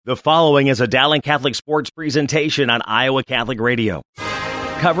The following is a Dowling Catholic sports presentation on Iowa Catholic Radio.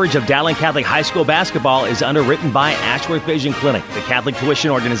 Coverage of Dowling Catholic High School basketball is underwritten by Ashworth Vision Clinic, the Catholic Tuition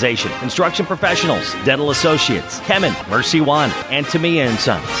Organization, Construction Professionals, Dental Associates, Kemen, Mercy One, and Tamia &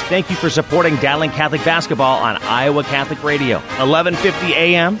 Sons. Thank you for supporting Dowling Catholic basketball on Iowa Catholic Radio. 1150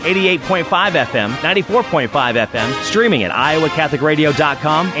 AM, 88.5 FM, 94.5 FM, streaming at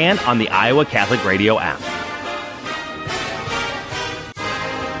iowacatholicradio.com and on the Iowa Catholic Radio app.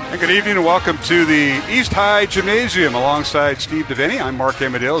 And good evening and welcome to the East High Gymnasium alongside Steve Devaney. I'm Mark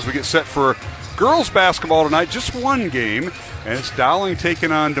Amadale as we get set for girls basketball tonight. Just one game, and it's Dowling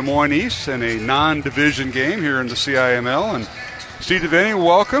taking on Des Moines East in a non-division game here in the CIML. And Steve Devaney,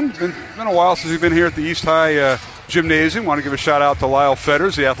 welcome. Been a while since you've been here at the East High Gymnasium. Want to give a shout out to Lyle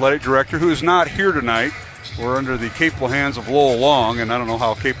Fetters, the athletic director, who is not here tonight. We're under the capable hands of Lowell Long, and I don't know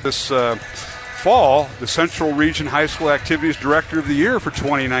how this fall, the Central Region High School Activities Director of the Year for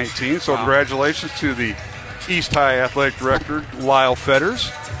 2019. So Congratulations to the East High Athletic Director, Lyle Fetters.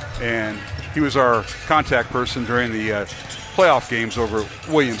 And he was our contact person during the playoff games over at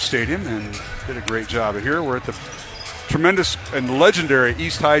Williams Stadium and did a great job here. We're at the tremendous and legendary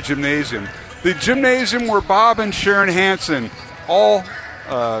East High Gymnasium. The gymnasium where Bob and Sharon Hansen, all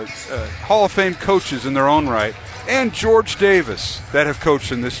Hall of Fame coaches in their own right, and George Davis that have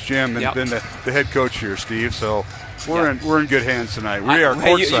coached in this gym and been the head coach here, Steve. So we're in good hands tonight. We are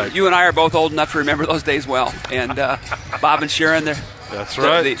courtside. You and I are both old enough to remember those days well. And Bob and Sharon, that's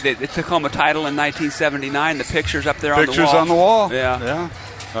right. They took home a title in 1979. The pictures up there on the wall. Pictures on the wall. Yeah.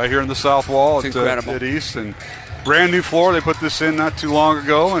 Right here in the south wall it's incredible. At East. And brand new floor. They put this in not too long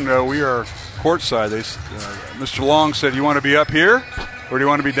ago, and we are courtside. Mr. Long said, "You want to be up here, or do you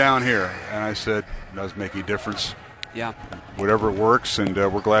want to be down here?" And I said, "Doesn't make any difference. Yeah, whatever works," and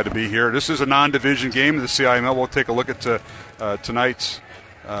we're glad to be here. This is a non-division game in the CIML. We'll take a look at tonight's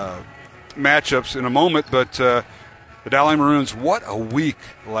matchups in a moment, but the Dowling Maroons, what a week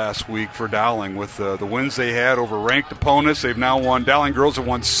last week for Dowling with the wins they had over ranked opponents. They've now won. Dowling girls have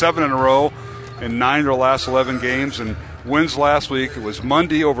won 7 in a row in 9 of their last 11 games, and wins last week. It was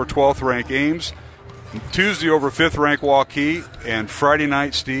Monday over 12th ranked Ames, Tuesday over 5th ranked Waukee, and Friday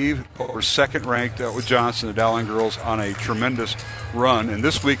night, Steve, over 2nd ranked with Johnson. The Dowling girls on a tremendous run, and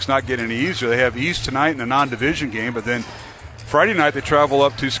this week's not getting any easier. They have East tonight in a non-division game, but then Friday night they travel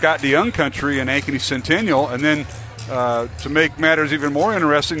up to Scott DeYoung country in Ankeny Centennial, and then to make matters even more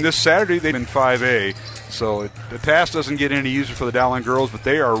interesting, this Saturday they've been 5A. So the task doesn't get any easier for the Dowling girls, but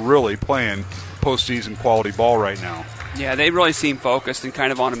they are really playing postseason quality ball right now. Yeah, they really seem focused and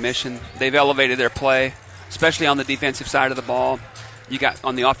kind of on a mission. They've elevated their play, especially on the defensive side of the ball. You got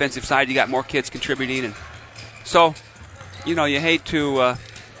on the offensive side, you got more kids contributing, and so you hate to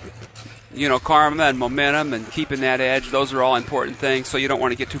karma and momentum and keeping that edge. Those are all important things. So you don't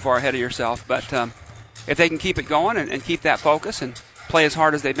want to get too far ahead of yourself. But if they can keep it going and keep that focus and play as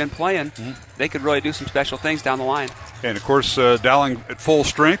hard as they've been playing, they could really do some special things down the line. And of course, Dowling at full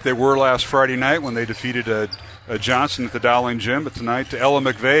strength. They were last Friday night when they defeated Johnson at the Dowling gym, but tonight Ella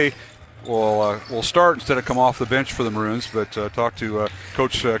McVeigh will start instead of come off the bench for the Maroons. But talk to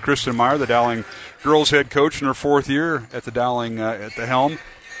Coach Kristen Meyer, the Dowling girls head coach in her 4th year at the Dowling at the helm,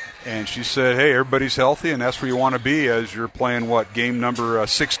 and she said, "Hey, everybody's healthy, and that's where you want to be as you're playing game number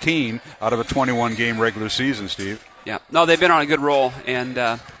 16 out of a 21 game regular season." Steve. Yeah, no, they've been on a good roll, and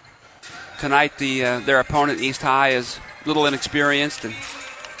tonight their opponent East High is a little inexperienced, and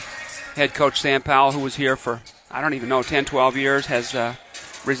head coach Sam Powell, who was here for, I don't even know, 10, 12 years, has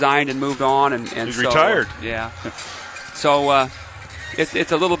resigned and moved on. And he's retired. Yeah. So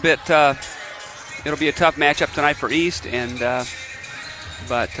it's a little bit, it'll be a tough matchup tonight for East,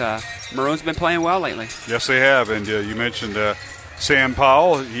 but Maroons been playing well lately. Yes, they have. And you mentioned Sam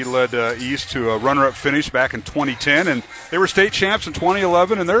Powell. He led East to a runner-up finish back in 2010, and they were state champs in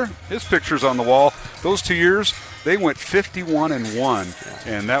 2011, and his picture's on the wall. Those 2 years, they went 51-1,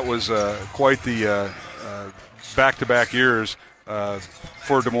 and that was quite the back-to-back years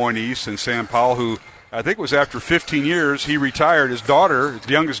for Des Moines East. And Sam Powell, who I think was after 15 years, he retired. His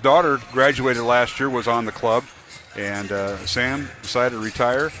youngest daughter, graduated last year, was on the club, and Sam decided to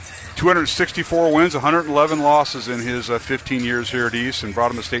retire. 264 wins, 111 losses in his 15 years here at East, and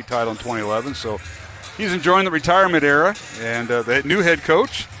brought him a state title in 2011. So he's enjoying the retirement era, and the new head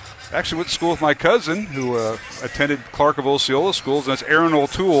coach actually went to school with my cousin, who attended Clark of Osceola schools, and that's Aaron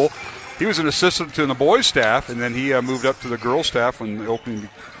O'Toole. He was an assistant to the boys' staff, and then he moved up to the girls' staff when the opening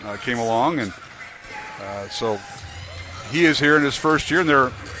came along, and so he is here in his first year. And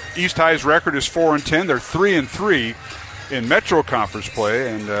their East High's record is 4-10. They're 3-3 in Metro Conference play,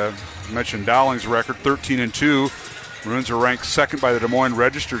 and you mentioned Dowling's record 13-2 Maroons are ranked second by the Des Moines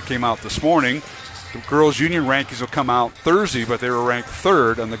Register. It came out this morning. The girls' union rankings will come out Thursday, but they were ranked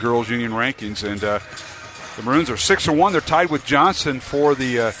third on the girls' union rankings. And the Maroons are 6-1. They're tied with Johnson for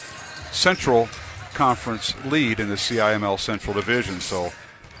the Central Conference lead in the CIML Central Division. So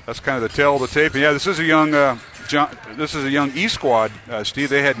that's kind of the tail of the tape. And yeah, this is a young E squad, Steve.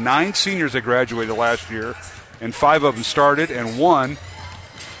 They had 9 seniors that graduated last year, and 5 of them started, and 1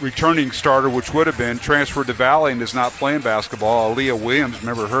 returning starter, which would have been transferred to Valley and is not playing basketball. Aaliyah Williams,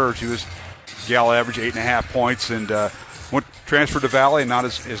 remember her? She was gal average 8.5 points and went transferred to Valley and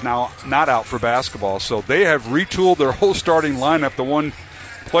is now not out for basketball. So they have retooled their whole starting lineup. The one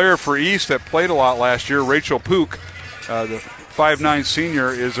player for East that played a lot last year, Rachel Pook, the 5'9"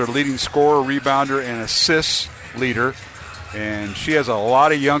 senior, is their leading scorer, rebounder, and assists leader. And she has a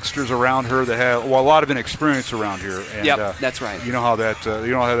lot of youngsters around her that have a lot of inexperience around here. And, yep, that's right. You know how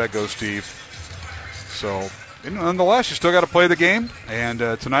that goes, Steve. So, nonetheless, you still got to play the game. And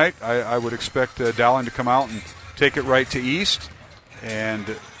tonight, I would expect Dowling to come out and take it right to East. And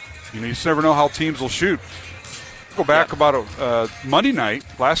you just never know how teams will shoot. Go back about Monday night.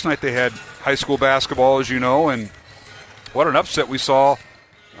 Last night they had high school basketball, as you know, and what an upset we saw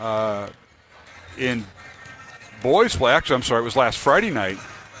in boys play. Actually, I'm sorry, it was last Friday night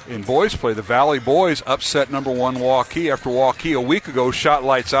in boys play. The Valley boys upset number 1 Waukee after Waukee a week ago shot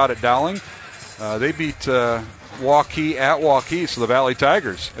lights out at Dowling. They beat Waukee at Waukee, so the Valley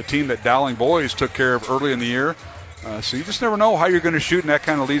Tigers, a team that Dowling boys took care of early in the year. So you just never know how you're going to shoot, and that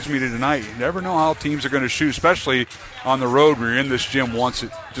kind of leads me to tonight. You never know how teams are going to shoot, especially on the road when you're in this gym once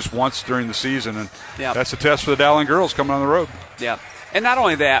during the season. And that's a test for the Dowling girls coming on the road. Yeah, and not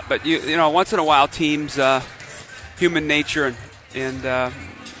only that, but you know, once in a while teams, human nature, and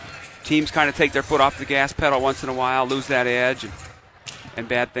teams kind of take their foot off the gas pedal once in a while, lose that edge, and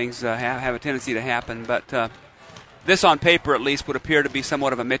bad things have a tendency to happen. But this, on paper at least, would appear to be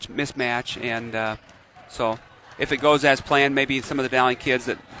somewhat of a mismatch, and so if it goes as planned, maybe some of the Dowling kids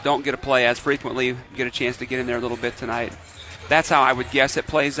that don't get to play as frequently get a chance to get in there a little bit tonight. That's how I would guess it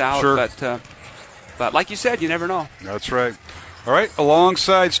plays out. Sure. But like you said, you never know. That's right. All right,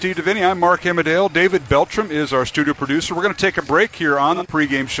 alongside Steve DeVinny, I'm Mark Amadale. David Beltram is our studio producer. We're going to take a break here on the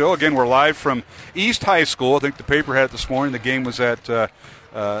pregame show. Again, we're live from East High School. I think the paper had it this morning. The game was at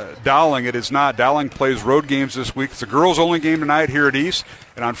Dowling. It is not. Dowling plays road games this week. It's a girls-only game tonight here at East.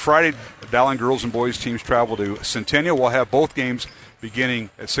 And on Friday, Dowling girls and boys teams travel to Centennial. We'll have both games beginning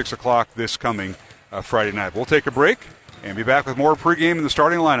at 6 o'clock this coming Friday night. We'll take a break and be back with more pregame in the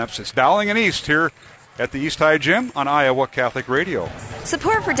starting lineups. It's Dowling and East here at the East High Gym on Iowa Catholic Radio.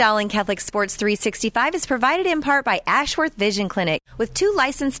 Support for Dowling Catholic Sports 365 is provided in part by Ashworth Vision Clinic, with 2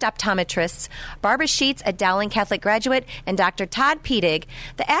 licensed optometrists, Barbara Sheets, a Dowling Catholic graduate, and Dr. Todd Pedig.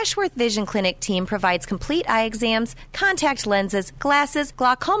 The Ashworth Vision Clinic team provides complete eye exams, contact lenses, glasses,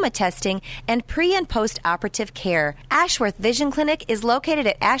 glaucoma testing, and pre- and post-operative care. Ashworth Vision Clinic is located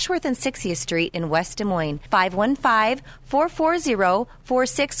at Ashworth and 60th Street in West Des Moines.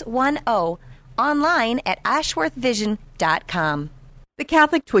 515-440-4610. Online at ashworthvision.com. The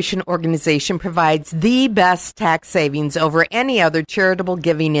Catholic Tuition Organization provides the best tax savings over any other charitable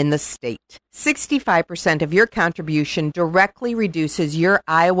giving in the state. 65% of your contribution directly reduces your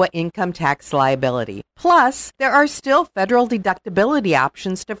Iowa income tax liability. Plus, there are still federal deductibility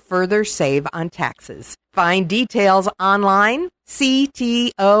options to further save on taxes. Find details online,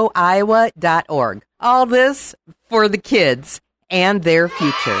 ctoiowa.org. All this for the kids and their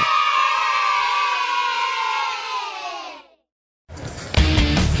future.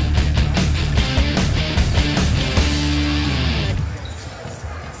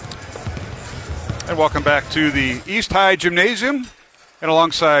 And welcome back to the East High Gymnasium. And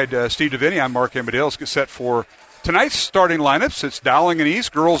alongside Steve DeVinny, I'm Mark Amadale. Let's get set for tonight's starting lineups. It's Dowling and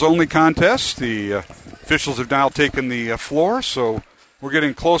East, girls-only contest. The officials have now taken the floor, so we're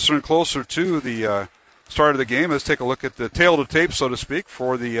getting closer and closer to the start of the game. Let's take a look at the tail of the tape, so to speak,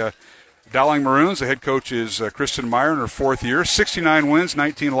 for the Dowling Maroons. The head coach is Kristen Meyer in her 4th year. 69 wins,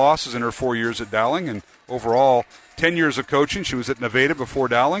 19 losses in her 4 years at Dowling. And overall, 10 years of coaching. She was at Nevada before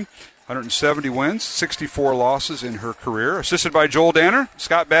Dowling. 170 wins, 64 losses in her career. Assisted by Joel Danner,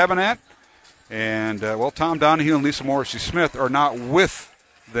 Scott Babinat, and, Tom Donahue and Lisa Morrissey-Smith are not with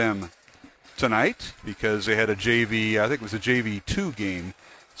them tonight because they had a JV, I think it was a JV2 game.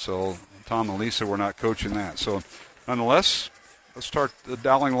 So Tom and Lisa were not coaching that. So nonetheless, let's start the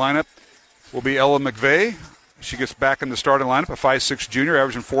Dowling lineup. Will be Ella McVeigh. She gets back in the starting lineup, a 5'6" junior,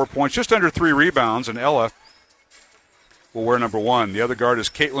 averaging 4 points, just under 3 rebounds, and Ella will wear number 1. The other guard is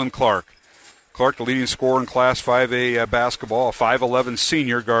Caitlin Clark. Clark, the leading scorer in Class 5A basketball, a 5'11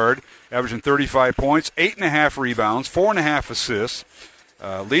 senior guard, averaging 35 points, 8.5 rebounds, 4.5 assists,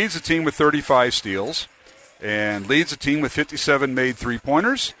 leads the team with 35 steals, and leads the team with 57 made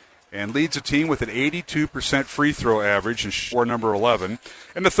three-pointers, and leads the team with an 82% free throw average and score number 11.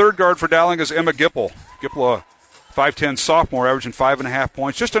 And the third guard for Dowling is Emma Gipple. Gipple, a 5'10 sophomore, averaging 5.5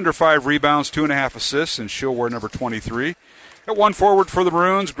 points, just under 5 rebounds, 2.5 assists, and she'll wear number 23. At one forward for the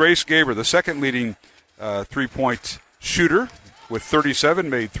Maroons, Grace Gaber, the second leading three-point shooter with 37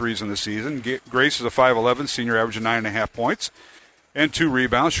 made threes in the season. Grace is a 5'11 senior, averaging 9.5 points and 2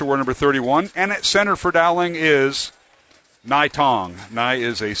 rebounds. She'll wear number 31. And at center for Dowling is Nai Tong. Nai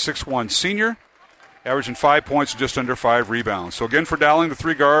is a 6'1 senior, averaging 5 points and just under 5 rebounds. So again for Dowling, the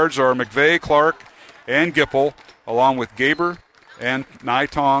three guards are McVeigh, Clark, and Gipple, along with Gaber and Nai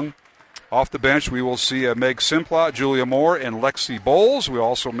Tong. Off the bench, we will see Meg Simplot, Julia Moore, and Lexi Bowles. We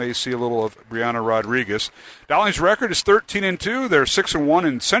also may see a little of Brianna Rodriguez. Dowling's record is 13-2. They're 6-1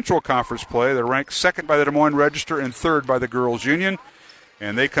 in Central Conference play. They're ranked second by the Des Moines Register and third by the Girls Union.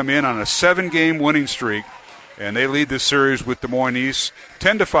 And they come in on a 7-game winning streak. And they lead this series with Des Moines East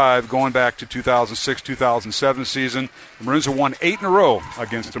 10-5 going back to 2006-2007 season. The Maroons have won 8 in a row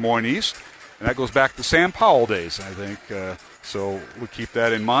against Des Moines East. And that goes back to Sam Powell days, I think. So we keep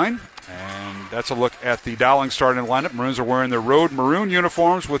that in mind. And that's a look at the Dowling starting lineup. Maroons are wearing their road maroon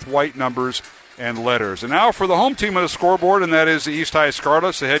uniforms with white numbers and letters. And now for the home team on the scoreboard, and that is the East High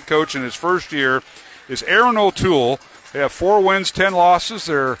Scarlets. The head coach in his first year is Aaron O'Toole. They have 4 wins, 10 losses.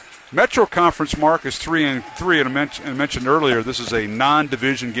 Their Metro Conference mark is 3-3. And I mentioned earlier, this is a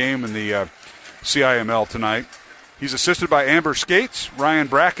non-division game in the CIML tonight. He's assisted by Amber Skates, Ryan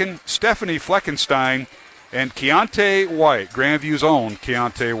Bracken, Stephanie Fleckenstein, and Keontae White, Grandview's own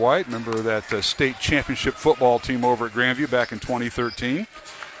Keontae White. Remember that state championship football team over at Grandview back in 2013.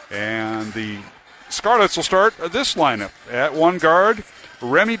 And the Scarlets will start this lineup. At one guard,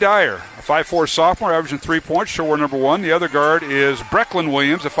 Remy Dyer, a 5'4 sophomore, averaging 3 points. She'll wear number 1. The other guard is Brecklin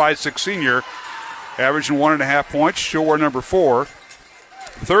Williams, a 5'6 senior, averaging 1.5 points. She'll wear number 4.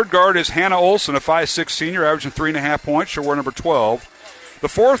 The third guard is Hannah Olson, a 5'6 senior, averaging 3.5 points. She'll wear number 12. The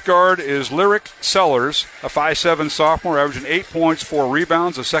fourth guard is Lyric Sellers, a 5'7 sophomore, averaging 8 points, 4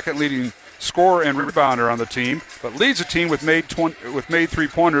 rebounds, the second leading scorer and rebounder on the team, but leads the team with made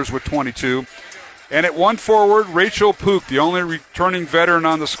three-pointers with 22. And at one forward, Rachel Pook, the only returning veteran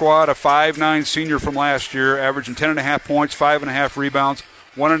on the squad, a 5'9 senior from last year, averaging 10.5 points, 5.5 rebounds,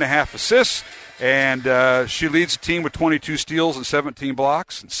 1.5 assists. And she leads the team with 22 steals and 17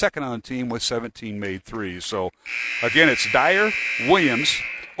 blocks, and second on the team with 17 made threes. So, again, it's Dyer, Williams,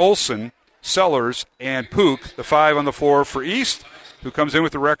 Olson, Sellers, and Pook, the 5 on the floor for East, who comes in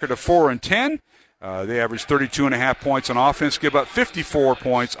with a record of 4-10. They average 32.5 points on offense, give up 54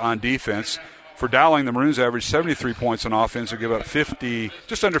 points on defense. For Dowling, the Maroons average 73 points on offense and give up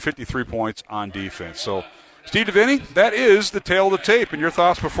just under 53 points on defense. So, Steve Devaney, that is the tale of the tape. And your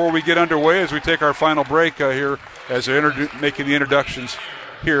thoughts before we get underway as we take our final break here as they're making the introductions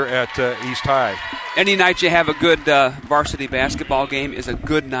here at East High. Any night you have a good varsity basketball game is a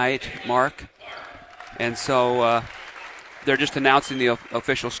good night, Mark. And so they're just announcing the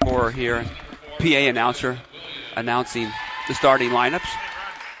official scorer here. PA announcer announcing the starting lineups.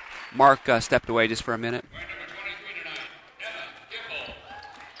 Mark stepped away just for a minute.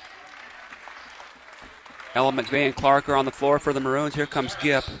 Ella McVeigh and Clark are on the floor for the Maroons. Here comes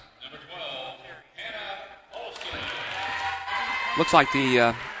Gipp. Looks like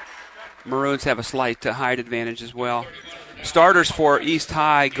the Maroons have a slight height advantage as well. Starters for East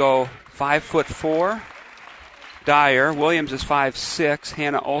High go 5'4". Dyer. Williams is 5'6".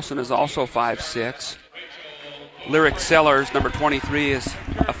 Hannah Olson is also 5'6". Lyric Sellers, number 23, is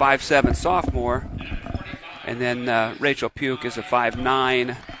a 5'7 sophomore. And then Rachel Puke is a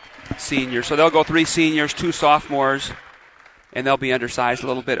 5'9 senior. So they'll go 3 seniors, 2 sophomores, and they'll be undersized a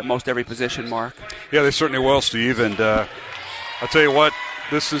little bit at most every position, Mark. Yeah, they certainly will, Steve. And I'll tell you what,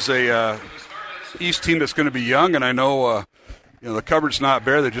 this is a East team that's going to be young, and I know the cupboard's not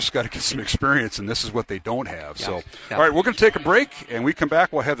bare. They just got to get some experience, and this is what they don't have. Yeah. So, all right, we're going to take a break, and we come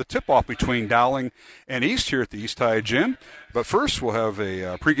back. We'll have the tip-off between Dowling and East here at the East High Gym. But first, we'll have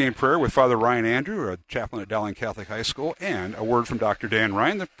a pregame prayer with Father Ryan Andrew, a chaplain at Dowling Catholic High School, and a word from Dr. Dan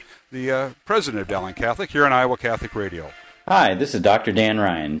Ryan, the president of Dowling Catholic, here on Iowa Catholic Radio. Hi, this is Dr. Dan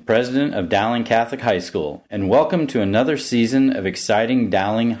Ryan, president of Dowling Catholic High School, and welcome to another season of exciting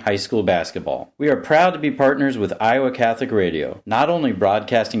Dowling High School basketball. We are proud to be partners with Iowa Catholic Radio, not only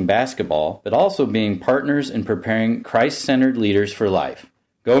broadcasting basketball, but also being partners in preparing Christ-centered leaders for life.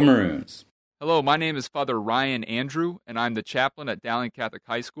 Go Maroons! Hello, my name is Father Ryan Andrew, and I'm the chaplain at Dowling Catholic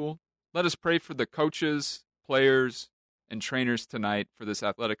High School. Let us pray for the coaches, players, and trainers tonight for this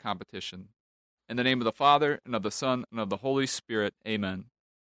athletic competition. In the name of the Father, and of the Son, and of the Holy Spirit, amen.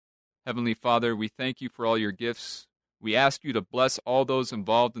 Heavenly Father, we thank you for all your gifts. We ask you to bless all those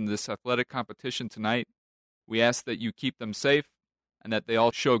involved in this athletic competition tonight. We ask that you keep them safe and that they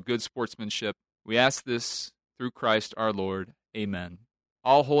all show good sportsmanship. We ask this through Christ our Lord. Amen.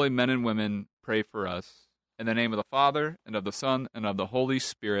 All holy men and women, pray for us. In the name of the Father, and of the Son, and of the Holy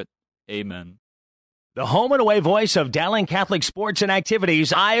Spirit, amen. The home and away voice of Dowling Catholic Sports and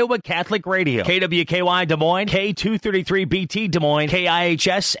Activities, Iowa Catholic Radio. KWKY Des Moines, K233BT Des Moines,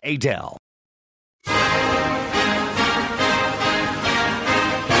 KIHS Adel.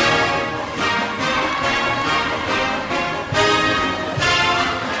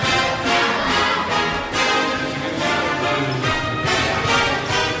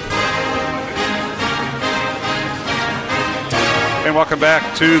 And welcome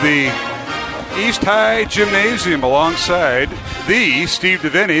back to the East High Gymnasium alongside the Steve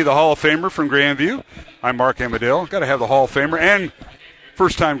DeVinny, the Hall of Famer from Grandview. I'm Mark Amadale. Got to have the Hall of Famer and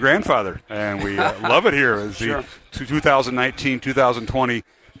first-time grandfather. And we love it here as the 2019-2020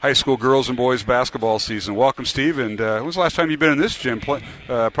 high school girls and boys basketball season. Welcome, Steve. And when was the last time you've been in this gym?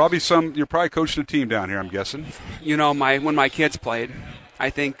 You're probably coaching a team down here, I'm guessing. You know, when my kids played, I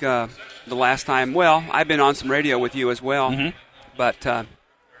think the last time, well, I've been on some radio with you as well. Mm-hmm. But I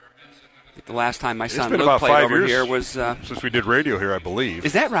think the last time my son Luke played over here was... since we did radio here, I believe.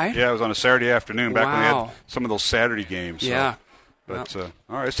 Is that right? Yeah, it was on a Saturday afternoon back when we had some of those Saturday games. Yeah. So. But, all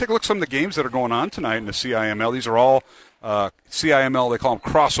right, let's take a look at some of the games that are going on tonight in the CIML. These are all CIML, they call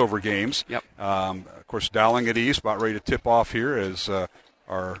them crossover games. Yep. Of course, Dowling at East about ready to tip off here as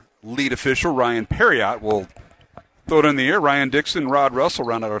our lead official, Ryan Perriott, will throw it in the air. Ryan Dixon and Rod Russell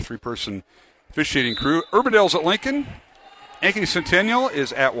round out our three-person officiating crew. Urbandale's at Lincoln. Ankeny Centennial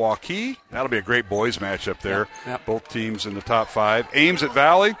is at Waukee. That'll be a great boys matchup there. Yep. Both teams in the top five. Ames at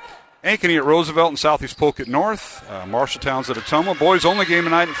Valley. Ankeny at Roosevelt and Southeast Polk at North. Marshalltown's at Ottumwa. Boys only game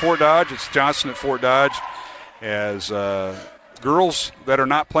tonight at Fort Dodge. It's Johnston at Fort Dodge. As girls that are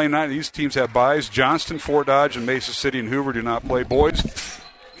not playing tonight, these teams have byes. Johnston, Fort Dodge, and Mason City and Hoover do not play. Boys,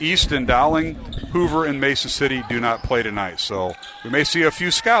 East and Dowling, Hoover, and Mason City do not play tonight. So we may see a few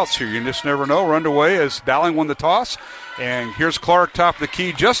scouts here. You just never know. We're underway as Dowling won the toss. And here's Clark, top of the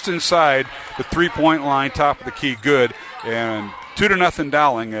key, just inside the three-point line, top of the key, good. And 2-0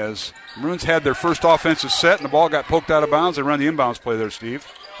 Dowling as Maroons had their first offensive set, and the ball got poked out of bounds. They run the inbounds play there, Steve.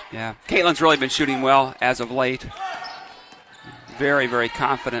 Yeah, Caitlin's really been shooting well as of late. Very, very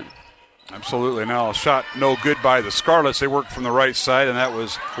confident. Absolutely. Now a shot no good by the Scarlets. They worked from the right side, and that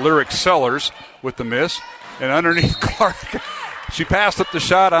was Lyric Sellers with the miss. And underneath Clark, she passed up the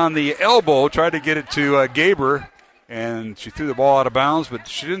shot on the elbow, tried to get it to Gaber, and she threw the ball out of bounds, but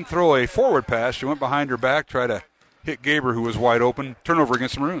she didn't throw a forward pass. She went behind her back, tried to hit Gaber, who was wide open. Turnover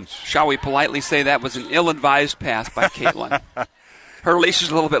against the Maroons. Shall we politely say that was an ill-advised pass by Caitlin? Her leash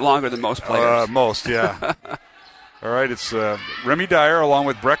is a little bit longer than most players. Most, yeah. All right, it's Remy Dyer along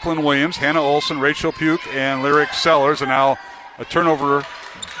with Brecklin Williams, Hannah Olson, Rachel Puke, and Lyric Sellers. And now a turnover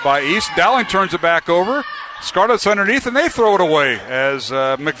by East. Dowling turns it back over. Scarlet's underneath, and they throw it away as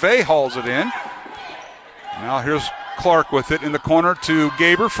McVeigh hauls it in. Now here's Clark with it in the corner to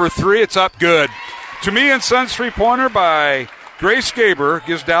Gaber for three. It's up good. To me and Sons three-pointer by Grace Gaber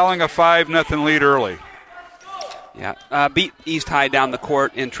gives Dowling a 5-0 lead early. Yeah, beat East High down the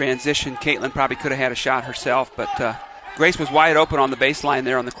court in transition. Caitlin probably could have had a shot herself, but Grace was wide open on the baseline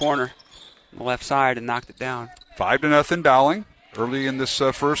there on the corner, on the left side, and knocked it down. 5-0 Dowling early in this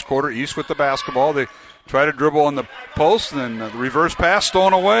first quarter. East with the basketball. They try to dribble on the post, and then the reverse pass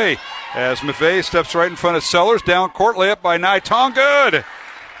stolen away as McVeigh steps right in front of Sellers. Down court, layup by Nai Tong. Good.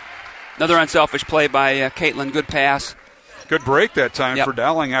 Another unselfish play by Caitlin. Good pass. Good break that time for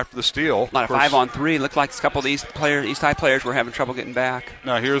Dowling after the steal. A lot of 5-on-3. Looked like a couple of East High players were having trouble getting back.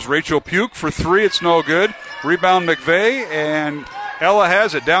 Now here's Rachel Puke for three. It's no good. Rebound McVeigh, and Ella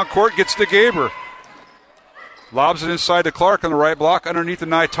has it. Down court, gets to Gaber. Lobs it inside to Clark on the right block. Underneath the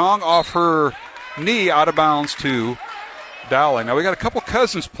Nai Tong, off her knee, out of bounds to Dowling. Now we got a couple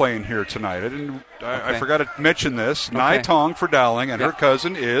cousins playing here tonight. I forgot to mention this. Okay. Nai Tong for Dowling, and her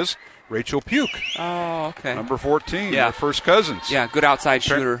cousin is Rachel Puke. Oh, okay. Number 14, their first cousins. Yeah, good outside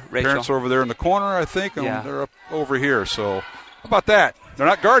shooter, Rachel. Parents are over there in the corner, I think, and they're up over here. So how about that? They're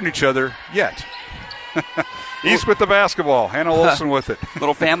not guarding each other yet. East with the basketball. Hannah Olson with it.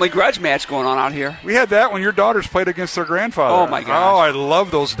 Little family grudge match going on out here. We had that when your daughters played against their grandfather. Oh, my gosh. Oh, I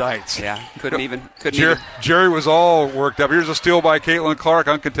love those nights. Yeah, couldn't even. Jerry was all worked up. Here's a steal by Caitlin Clark.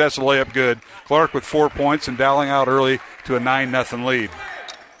 Uncontested layup good. Clark with 4 points and Dowling out early to a 9-0 lead.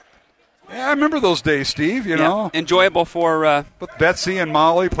 Yeah, I remember those days, Steve, you know. Enjoyable for But Betsy and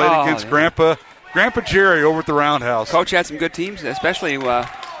Molly played against Grandpa Jerry over at the Roundhouse. Coach had some good teams, especially when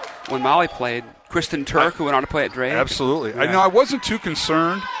Molly played. Kristen Turk, who went on to play at Drake. Absolutely. Yeah. I wasn't too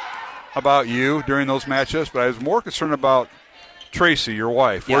concerned about you during those matchups, but I was more concerned about Tracy, your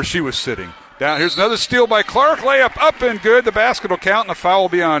wife, where she was sitting. Down here's another steal by Clark. Layup up and good. The basket will count, and the foul will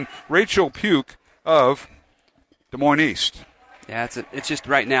be on Rachel Puke of Des Moines East. Yeah, it's just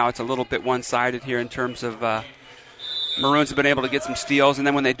right now it's a little bit one-sided here in terms of Maroons have been able to get some steals, and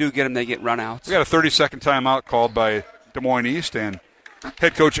then when they do get them, they get run-outs. We got a 30-second timeout called by Des Moines East, and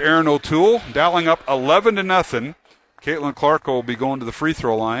head coach Aaron O'Toole dialing up 11-0. Caitlin Clark will be going to the free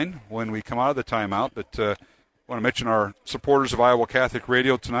throw line when we come out of the timeout. But I want to mention our supporters of Iowa Catholic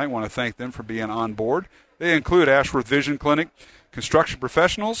Radio tonight. I want to thank them for being on board. They include Ashworth Vision Clinic, Construction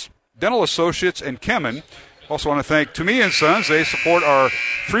Professionals, Dental Associates, and Kemin. Also want to thank Toomey & Sons. They support our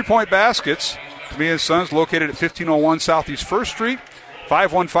three-point baskets. Toomey & Sons located at 1501 Southeast 1st Street,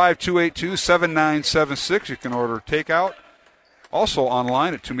 515-282-7976. You can order takeout. Also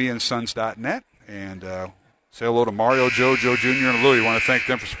online at ToomeyandSons.net. And say hello to Mario, Joe Jr., and Louie. I want to thank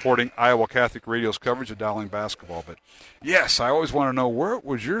them for supporting Iowa Catholic Radio's coverage of Dowling basketball. But, yes, I always want to know, where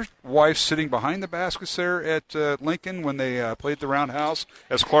was your wife sitting behind the baskets there at Lincoln when they played the Roundhouse?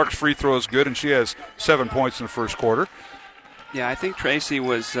 As Clark's free throw is good, and she has 7 points in the first quarter. Yeah, I think Tracy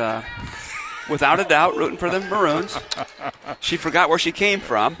was, without a doubt, rooting for the Maroons. She forgot where she came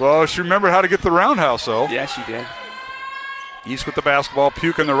from. Well, she remembered how to get to the Roundhouse, though. Yeah, she did. East with the basketball.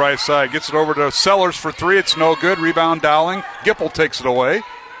 Puke on the right side. Gets it over to Sellers for three. It's no good. Rebound Dowling. Gipple takes it away.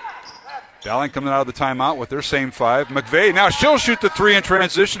 Dowling coming out of the timeout with their same five. McVeigh, now she'll shoot the three in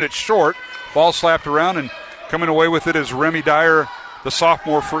transition. It's short. Ball slapped around, and coming away with it is Remy Dyer, the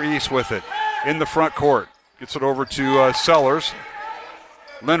sophomore for East, with it in the front court. Gets it over to Sellers.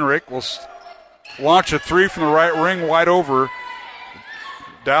 Lenrick will launch a three from the right ring, wide over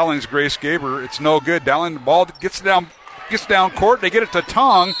Dowling's Grace Gaber. It's no good. Dowling, the ball gets down court. They get it to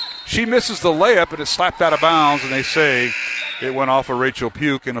Tong. She misses the layup, and it's slapped out of bounds, and they say it went off of Rachel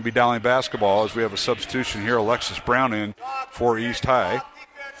Puke, and it'll be Dowling basketball as we have a substitution here. Alexis Brown in for East High.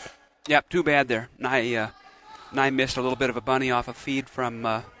 Yep, too bad there. Nye missed a little bit of a bunny off a feed from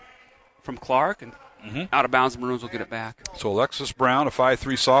Clark, and out of bounds. The Maroons will get it back. So Alexis Brown, a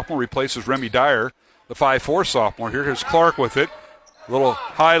 5'3 sophomore, replaces Remy Dyer, the 5'4 sophomore. Here's Clark with it. A little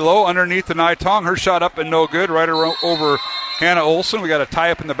high-low underneath the Nye Tong. Her shot up and no good. Right over Hannah Olson. We got a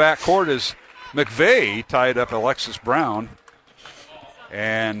tie-up in the backcourt as McVeigh tied up Alexis Brown.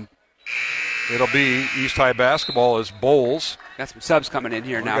 And it'll be East High basketball as Bowles. Got some subs coming in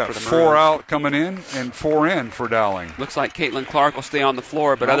here now for the Maroons. 4 out coming in and 4 in for Dowling. Looks like Caitlin Clark will stay on the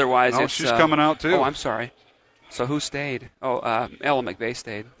floor, but otherwise it's... she's coming out too. Oh, I'm sorry. So who stayed? Ella McVeigh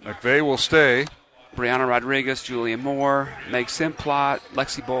stayed. McVeigh will stay. Brianna Rodriguez, Julia Moore, Meg Simplot,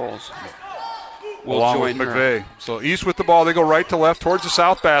 Lexi Bowles. Along with McVeigh. So East with the ball. They go right to left towards the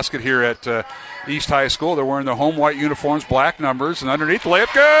south basket here at East High School. They're wearing their home white uniforms, black numbers, and underneath the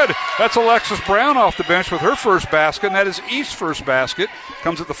layup, good! That's Alexis Brown off the bench with her first basket, and that is East's first basket.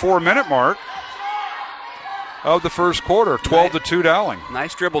 Comes at the 4-minute mark of the first quarter. 12-2 Dowling.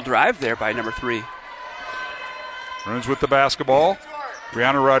 Nice dribble drive there by number 3. Maroons with the basketball.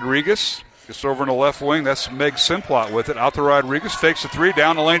 Brianna Rodriguez gets over in the left wing. That's Meg Simplot with it. Out to Rodriguez. Fakes the three.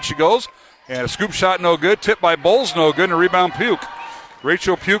 Down the lane she goes. And a scoop shot no good. Tipped by Bowles no good. And a rebound Puke.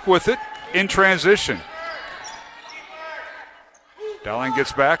 Rachel Puke with it in transition. Dowling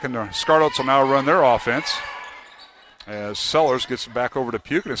gets back, and the Scarlets will now run their offense. As Sellers gets it back over to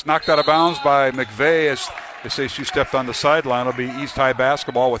Puke. And it's knocked out of bounds by McVeigh as they say she stepped on the sideline. It'll be East High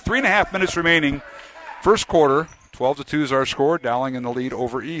basketball with 3.5 minutes remaining. First quarter. 12-2 is our score. Dowling in the lead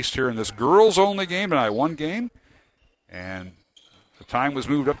over East here in this girls-only game tonight. One game. And the time was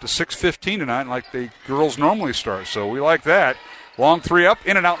moved up to 6:15 tonight like the girls normally start. So we like that. Long three up.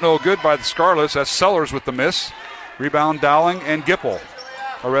 In and out no good by the Scarlets. That's Sellers with the miss. Rebound Dowling and Gipple.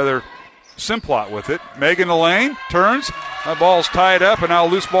 Or rather, Simplot with it. Meg in the lane. Turns. That ball's tied up and now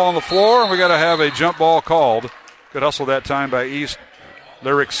loose ball on the floor. And we got to have a jump ball called. Good hustle that time by East.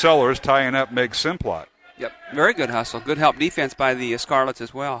 Lyric Sellers tying up Meg Simplot. Yep, very good hustle. Good help defense by the Scarlets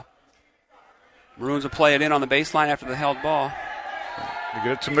as well. Maroons will play it in on the baseline after the held ball. They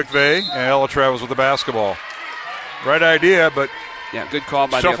get it to McVeigh, and Ella Travels with the basketball. Right idea, but yeah, good call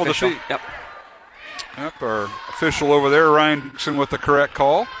by the official. The feet. Yep, our official over there, Ryan Dixon, with the correct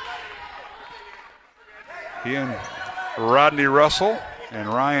call. He and Rodney Russell and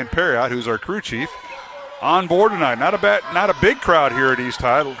Ryan Perriott, who's our crew chief, on board tonight. Not a big crowd here at East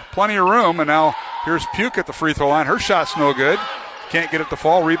High. Plenty of room, and now here's Puke at the free throw line. Her shot's no good. can't get it to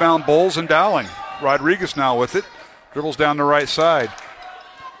fall. Rebound Bulls and Dowling. Rodriguez now with it. Dribbles down the right side.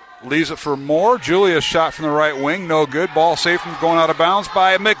 Leaves it for Moore. Julia's shot from the right wing. No good. Ball safe from going out of bounds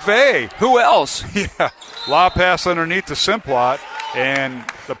by McVeigh. Who else? Yeah. Lob pass underneath to Simplot. And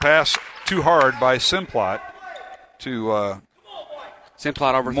the pass too hard by Simplot to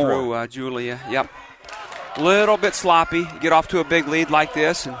Simplot overthrew Julia. Yep. Little bit sloppy. Get off to a big lead like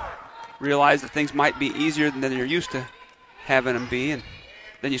this and realize that things might be easier than you're used to having them be. And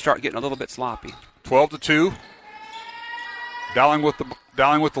then you start getting a little bit sloppy. 12-2. Dowling with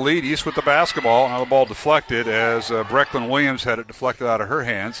the lead. East with the basketball. Now the ball deflected as Brecklin Williams had it deflected out of her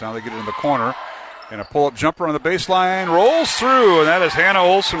hands. Now they get it in the corner. And a pull-up jumper on the baseline. Rolls through. And that is Hannah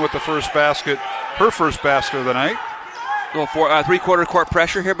Olson with the first basket. Her first basket of the night. Little three-quarter court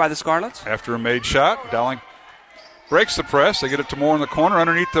pressure here by the Scarlets. After a made shot, Dowling breaks the press. They get it to Moore in the corner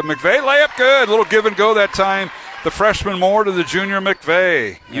underneath the McVeigh. Layup good. Little give and go that time. The freshman Moore to the junior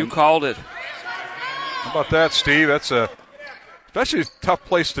McVeigh. You called it. How about that, Steve? That's especially a tough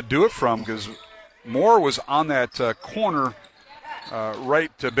place to do it from because Moore was on that corner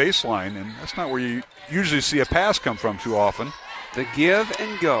right to baseline, and that's not where you usually see a pass come from too often. The give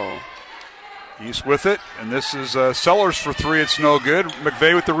and go. East with it, and this is Sellers for three. It's no good.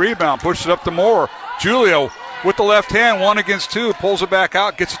 McVeigh with the rebound. Pushes it up to Moore. Julio with the left hand, 1 against 2. Pulls it back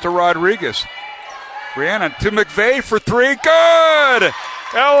out, gets it to Rodriguez. Brianna to McVeigh for three. Good!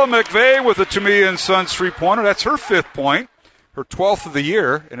 Ella McVeigh with a Tamia & Sons three-pointer. That's her 5th point. Her 12th of the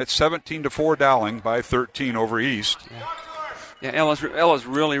year, and it's 17-4 Dowling by 13 over East. Yeah, Ella's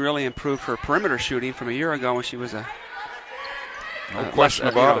really, really improved her perimeter shooting from a year ago when she was no question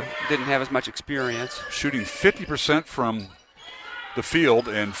about it. Didn't have as much experience. Shooting 50% from the field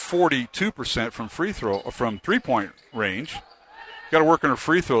and 42% from three-point range. Got to work on her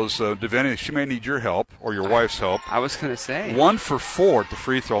free throws, Devaney. She may need your help or your wife's help. I was going to say 1 for 4 at the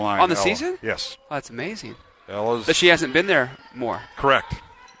free throw line. On the Ella. season? Yes. Oh, that's amazing. But she hasn't been there more. Correct.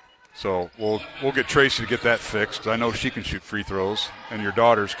 So we'll get Tracy to get that fixed. I know she can shoot free throws, and your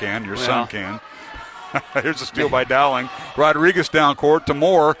daughters can. Your son can. Here's a steal by Dowling. Rodriguez down court to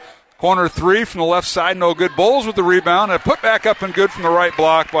Moore. Corner three from the left side, no good. Bowles with the rebound. And a put back up and good from the right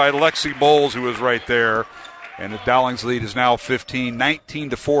block by Lexi Bowles, who was right there. And Dowling's lead is now 15,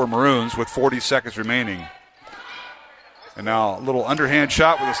 19-4 Maroons with 40 seconds remaining. And now a little underhand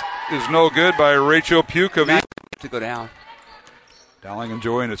shot is no good by Rachel Puke of East. To go down. Dowling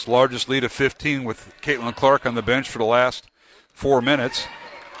enjoying its largest lead of 15 with Caitlin Clark on the bench for the last 4 minutes.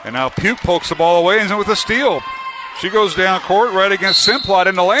 And now Puke pokes the ball away and is in with a steal. She goes down court right against Simplot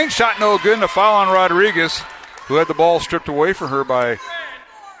in the lane. Shot no good, and a foul on Rodriguez, who had the ball stripped away from her by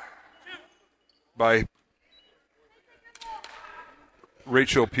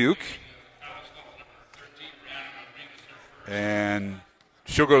Rachel Puke. And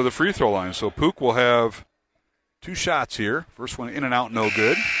she'll go to the free throw line. So Puke will have 2 shots here. First one in and out, no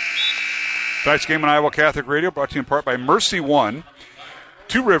good. Tonight's game on Iowa Catholic Radio brought to you in part by Mercy One,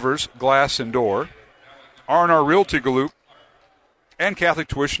 Two Rivers Glass and Door, R&R Realty Group, and Catholic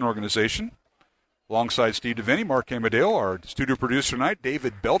Tuition Organization. Alongside Steve Devaney, Mark Amadale, our studio producer tonight,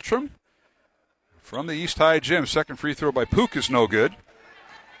 David Beltram from the East High Gym. Second free throw by Puke is no good.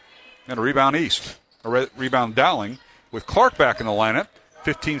 And a rebound East. A rebound Dowling with Clark back in the lineup.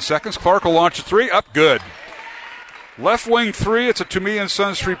 15 seconds. Clark will launch a three. Up good. Left wing three. It's a Tamia &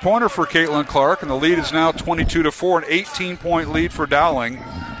 Sons three-pointer for Caitlin Clark. And the lead is now 22-4. An 18-point lead for Dowling.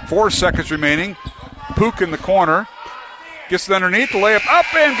 4 seconds remaining. Puke in the corner. Gets it underneath. The layup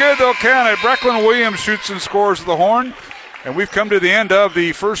up and good. They'll count it. Brecklin Williams shoots and scores with the horn. And we've come to the end of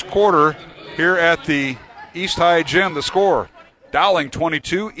the first quarter here at the East High Gym. The score, Dowling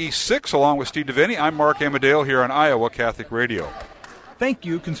 22, East 6, along with Steve Devaney. I'm Mark Amadale here on Iowa Catholic Radio. Thank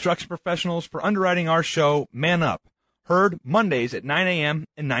you, construction professionals, for underwriting our show, Man Up, heard Mondays at 9 a.m.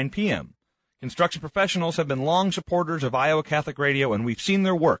 and 9 p.m. Construction professionals have been long supporters of Iowa Catholic Radio, and we've seen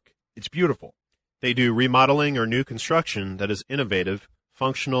their work. It's beautiful. They do remodeling or new construction that is innovative,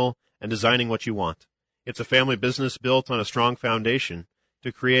 functional, and designing what you want. It's a family business built on a strong foundation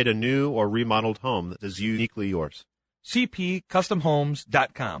to create a new or remodeled home that is uniquely yours.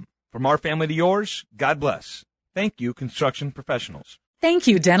 CPCustomHomes.com. From our family to yours, God bless. Thank you, construction professionals. Thank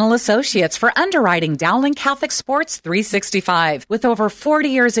you, Dental Associates, for underwriting Dowling Catholic Sports 365. With over 40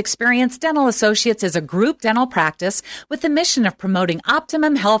 years' experience, Dental Associates is a group dental practice with the mission of promoting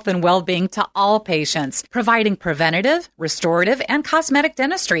optimum health and well-being to all patients, providing preventative, restorative, and cosmetic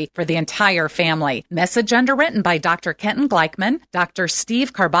dentistry for the entire family. Message underwritten by Dr. Kenton Gleichman, Dr.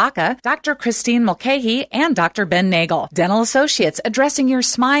 Steve Karbaka, Dr. Christine Mulcahy, and Dr. Ben Nagel. Dental Associates, addressing your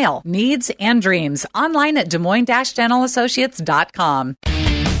smile, needs, and dreams. Online at DesMoines-DentalAssociates.com.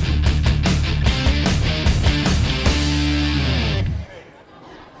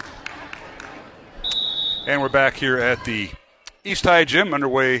 And we're back here at the East High Gym,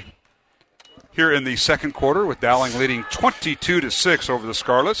 underway here in the second quarter with Dowling leading 22-6 over the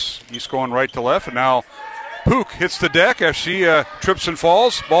Scarlets. East going right to left, and now Pook hits the deck as she trips and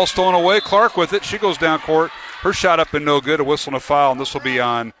falls. Ball stolen away. Clark with it. She goes down court. Her shot up and no good. A whistle and a foul, and this will be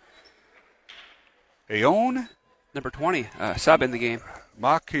on Ayon. Number 20, sub in the game.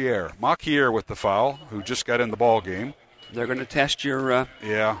 Maquier with the foul, who just got in the ball game. They're going to test your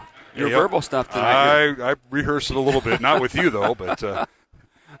Yep. verbal stuff tonight. I rehearsed it a little bit, not with you though, but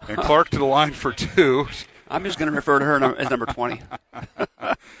and Clark to the line for two. I'm just going to refer to her as number 20.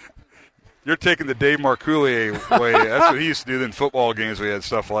 You're taking the Dave Marcoulier way. That's what he used to do in football games. We had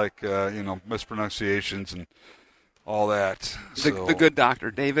stuff like mispronunciations and all that. The good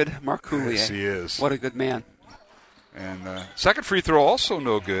doctor, David Marcoulier. Yes, he is. What a good man. And second free throw also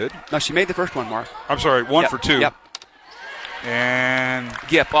no good. No, she made the first one, Mark. I'm sorry, one for two. Yep. And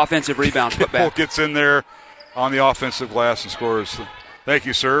Gip, offensive rebound, put back. Gets in there on the offensive glass and scores. Thank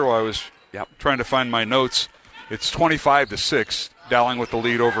you, sir. While I was trying to find my notes, it's 25-6. Dowling with the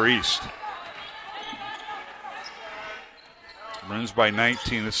lead over East. Runs by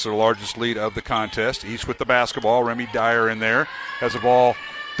 19. This is the largest lead of the contest. East with the basketball. Remy Dyer in there. Has the ball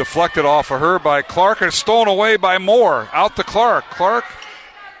deflected off of her by Clark and stolen away by Moore. Out to Clark. Clark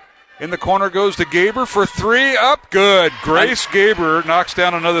in the corner goes to Gaber for three. Up good. Grace Gaber knocks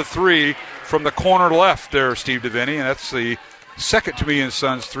down another three from the corner left there, Steve Devaney, and that's the second to me and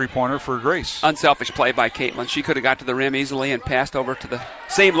Sons three-pointer for Grace. Unselfish play by Caitlin. She could have got to the rim easily and passed over to the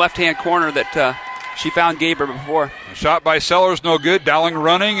same left-hand corner that she found Gaber before. A shot by Sellers, no good. Dowling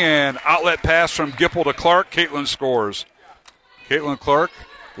running, and outlet pass from Gipple to Clark. Caitlin scores. Caitlin Clark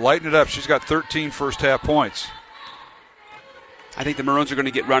lighting it up. She's got 13 first-half points. I think the Maroons are going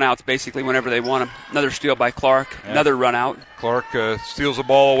to get run-outs basically whenever they want them. Another steal by Clark. Yeah. Another run-out. Clark steals the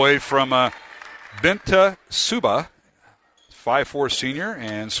ball away from Binta Suba, 5'4" senior,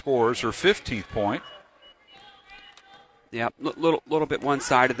 and scores her 15th point. Yeah, little bit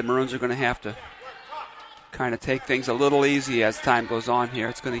one-sided. The Maroons are going to have to kind of take things a little easy as time goes on here.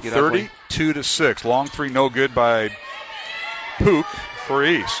 It's going to get 32-6. Long three, no good by Pook for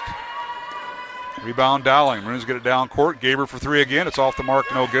East. Rebound Dowling. Maroons get it down court. Gaber for three again. It's off the mark,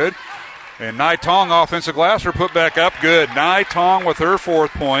 no good. And Nai Tong, offensive glass, her put back up, good. Nai Tong with her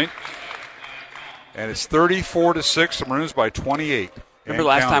fourth point. And it's 34-6. The Maroons by 28. Remember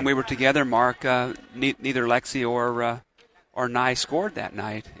last time we were together, Mark, neither Lexi or Nye scored that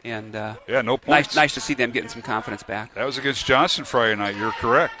night. And no points. Nice to see them getting some confidence back. That was against Johnson Friday night. You're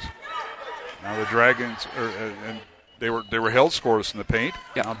correct. Now the Dragons they were held scoreless in the paint.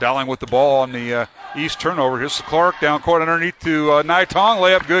 Yeah. Now Dowling with the ball on the East turnover. Here's the Clark down court underneath to Nai Tong.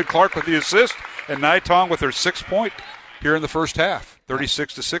 Layup good. Clark with the assist. And Nai Tong with her 6th point here in the first half.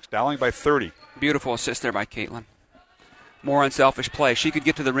 36-6. Dowling by 30. Beautiful assist there by Caitlin. More unselfish play. She could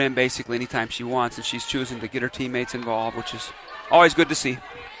get to the rim basically anytime she wants, and she's choosing to get her teammates involved, which is always good to see.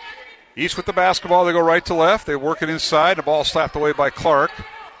 East with the basketball. They go right to left. They work it inside. The ball slapped away by Clark.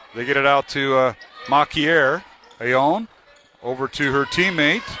 They get it out to Maquier. Ayon over to her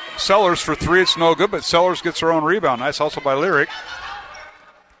teammate. Sellers for three. It's no good, but Sellers gets her own rebound. Nice hustle by Lyric.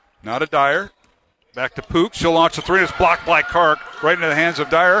 Now to Dyer. Back to Pook. She'll launch the three. It's blocked by Clark. Right into the hands of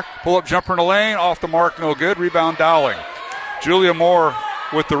Dyer. Pull-up jumper in the lane. Off the mark. No good. Rebound Dowling. Julia Moore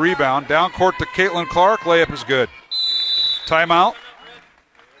with the rebound. Down court to Caitlin Clark. Layup is good. Timeout.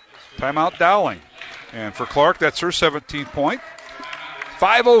 Timeout Dowling. And for Clark, that's her 17th point.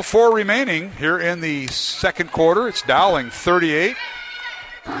 5:04 remaining here in the second quarter. It's Dowling 38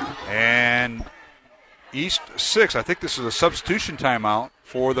 and East 6. I think this is a substitution timeout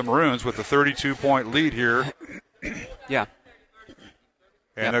for the Maroons with a 32-point lead here. Yeah.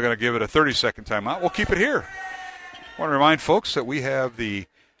 And they're going to give it a 30-second timeout. We'll keep it here. I want to remind folks that we have the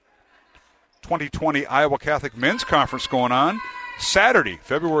 2020 Iowa Catholic Men's Conference going on Saturday,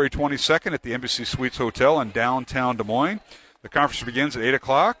 February 22nd at the Embassy Suites Hotel in downtown Des Moines. The conference begins at 8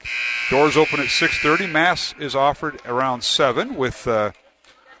 o'clock. Doors open at 6:30. Mass is offered around 7 with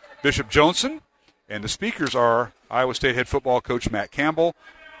Bishop Johnson. And the speakers are Iowa State head football coach Matt Campbell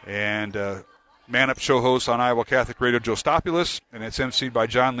and Man Up show host on Iowa Catholic Radio, Joe Stopoulos, and it's emceed by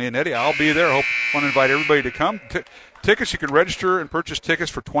John Leonetti. I'll be there. I want to invite everybody to come. Tickets, you can register and purchase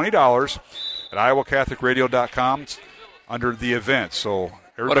tickets for $20 at iowacatholicradio.com under the event. So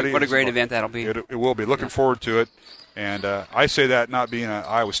everybody, what a great event that'll be. It will be. Looking forward to it. And I say that not being an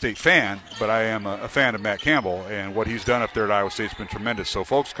Iowa State fan, but I am a fan of Matt Campbell, and what he's done up there at Iowa State's been tremendous. So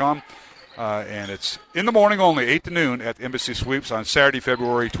folks, come. And it's in the morning only, 8 to noon at the Embassy Suites on Saturday,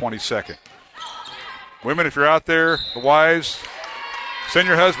 February 22nd. Women, if you're out there, the wives, send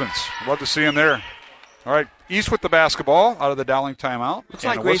your husbands. Love to see them there. All right, East with the basketball out of the Dowling timeout. Looks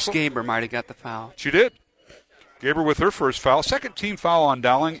like Grace Gaber might have got the foul. She did. Gaber with her first foul. Second team foul on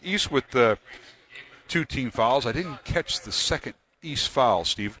Dowling. East with the 2 team fouls. I didn't catch the second East foul,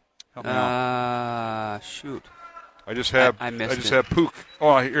 Steve. Help me out. Shoot. I just have Pook.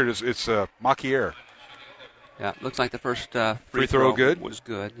 Oh, here it is. It's Maquier. Yeah, looks like the first free throw good. Was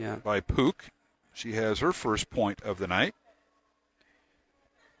good, yeah. By Pook. She has her first point of the night.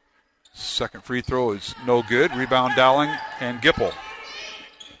 Second free throw is no good. Rebound Dowling and Gipple.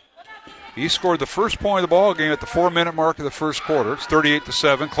 He scored the first point of the ball game at the 4-minute mark of the first quarter. It's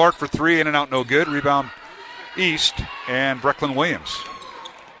 38-7. Clark for 3, in and out, no good. Rebound East and Brecklin Williams.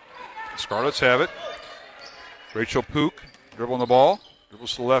 The Scarlets have it. Rachel Pook dribbling the ball.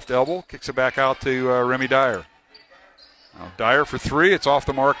 Dribbles to the left elbow. Kicks it back out to Remy Dyer. Now Dyer for 3. It's off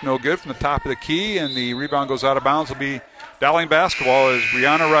the mark, no good from the top of the key, and the rebound goes out of bounds. It'll be Dowling basketball as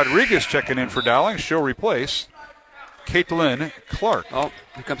Brianna Rodriguez checking in for Dowling. She'll replace Caitlin Clark. Oh,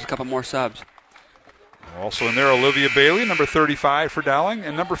 here comes a couple more subs. Also in there, Olivia Bailey, number 35 for Dowling,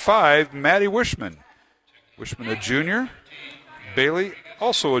 and number 5, Maddie Wishman. Wishman a junior. Bailey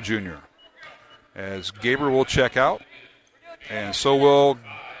also a junior. As Gaber will check out, and so will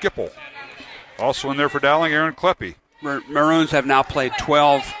Gipple. Also in there for Dowling, Aaron Kleppe. Maroons have now played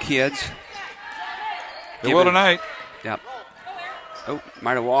 12 kids. They will tonight. Yep. Oh,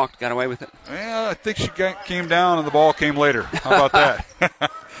 might have walked, got away with it. Well, I think she came down and the ball came later. How about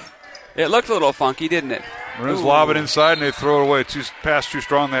that? It looked a little funky, didn't it? Maroons lob it inside and they throw it away. Pass too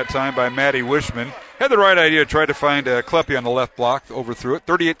strong that time by Maddie Wishman. Had the right idea, tried to find Kleppe on the left block, overthrew it.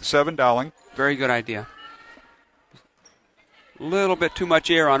 38-7, Dowling. Very good idea. A little bit too much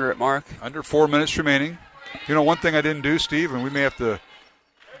air under it, Mark. Under 4 minutes remaining. You know, one thing I didn't do, Steve, and we may have to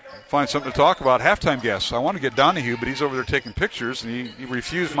find something to talk about, halftime guests. I want to get Donahue, but he's over there taking pictures, and he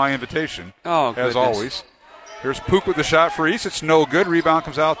refused my invitation, as always. Here's Pook with the shot for East. It's no good. Rebound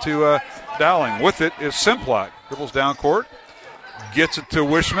comes out to Dowling. With it is Simplot. Dribbles down court. Gets it to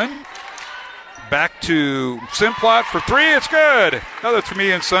Wishman. Back to Simplot for 3. It's good. Another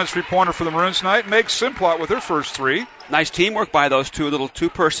Tamiya and Sons three-pointer for the Maroons tonight. Makes Simplot with her first 3. Nice teamwork by those two. A little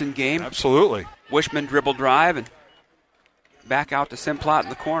two-person game. Absolutely. Wishman dribble drive and back out to Simplot in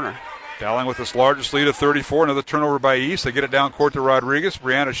the corner. Dowling with his largest lead of 34. Another turnover by East. They get it down court to Rodriguez.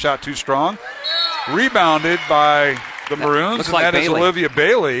 Brianna's shot too strong. Rebounded by the Maroons. And that is Olivia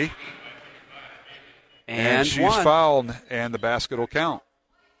Bailey. And she's fouled, and the basket will count.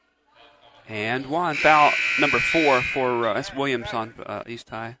 And one. Foul number 4 for that's Williams on East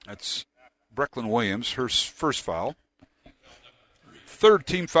High. That's Brecklin Williams, her first foul. Third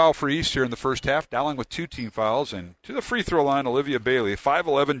team foul for East here in the first half. Dowling with 2 team fouls. And to the free throw line, Olivia Bailey,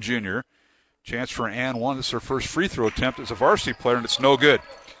 5'11 junior. Chance for an one. This is her first free throw attempt as a varsity player, and it's no good.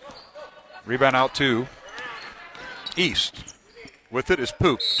 Rebound out to East. With it is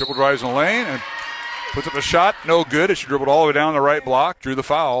Pook. Dribble drives in the lane and puts up a shot. No good as she dribbled all the way down the right block, drew the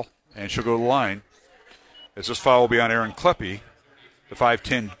foul, and she'll go to the line. As this foul will be on Aaron Kleppe, the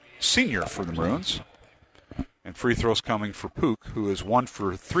 5'10 senior for the Maroons. And free throws coming for Pook, who is 1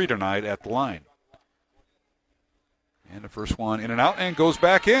 for 3 tonight at the line. And the first one in and out and goes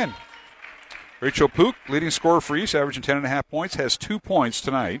back in. Rachel Pook, leading scorer for East, averaging 10.5 points, has 2 points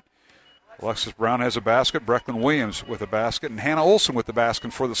tonight. Alexis Brown has a basket. Brecklin Williams with a basket. And Hannah Olson with the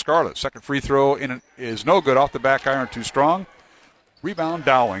basket for the Scarlet. Second free throw is no good. Off the back iron, too strong. Rebound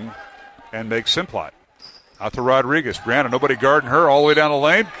Dowling and makes Simplot. Out to Rodriguez. Brianna, nobody guarding her all the way down the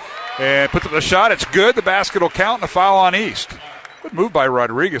lane. And puts up the shot. It's good. The basket will count and a foul on East. Good move by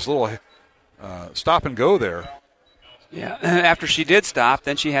Rodriguez. A little stop and go there. Yeah, after she did stop,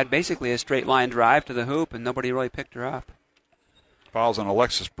 then she had basically a straight line drive to the hoop, and nobody really picked her up. Fouls on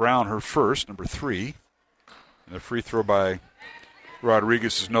Alexis Brown, her first, number 3. And the free throw by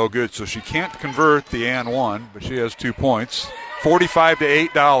Rodriguez is no good, so she can't convert the and one, but she has 2 points.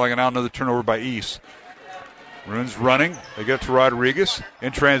 45-8 Dowling, and now another turnover by East. Maroons running. They get to Rodriguez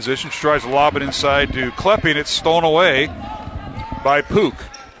in transition. She tries to lob it inside to Kleppe, and it's stolen away by Pook.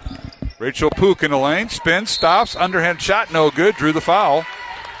 Rachel Pook in the lane, spins, stops, underhand shot, no good, drew the foul.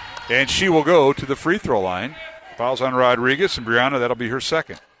 And she will go to the free throw line. Fouls on Rodriguez, and Brianna, that'll be her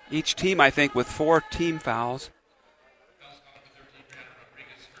second. Each team, I think, with 4 team fouls.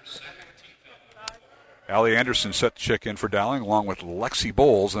 Allie Anderson set to check in for Dowling, along with Lexi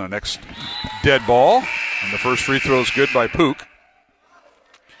Bowles in the next dead ball. And the first free throw is good by Pook.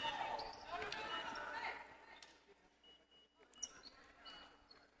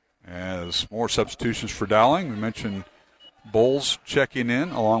 As more substitutions for Dowling, we mentioned Bowles checking in,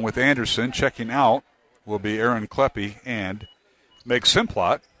 along with Anderson. Checking out will be Aaron Kleppe and Meg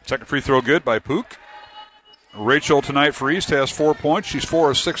Simplot. Second free throw good by Pook. Rachel tonight for East has 4 points. She's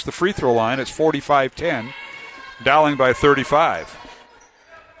 4 of 6 the free throw line. It's 45-10. Dowling by 35.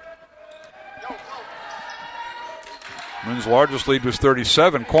 Men's largest lead was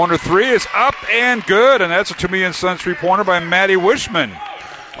 37. Corner three is up and good, and that's a Toomey and Sons three-pointer by Maddie Wishman.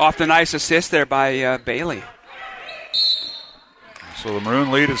 Off the nice assist there by Bailey. So the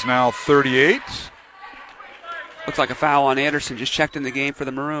Maroon lead is now 38. Looks like a foul on Anderson. Just checked in the game for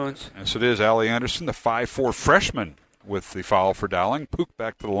the Maroons. Yes, it is. Allie Anderson, the 5'4 freshman, with the foul for Dowling. Pook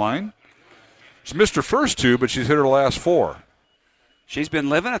back to the line. She's missed her first 2, but she's hit her last 4. She's been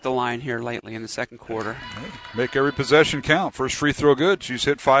living at the line here lately in the second quarter. Make every possession count. First free throw good. She's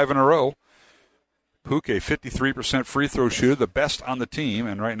hit 5 in a row. Pook, a 53% free throw shooter, the best on the team,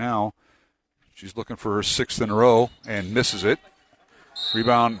 and right now she's looking for her 6th in a row and misses it.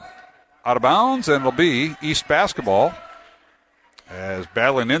 Rebound out of bounds, and it'll be East basketball. As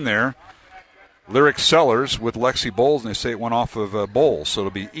battling in there, Lyric Sellers with Lexi Bowles, and they say it went off of Bowles. So it'll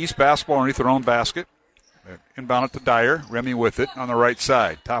be East basketball underneath their own basket. Inbound it to Dyer. Remy with it on the right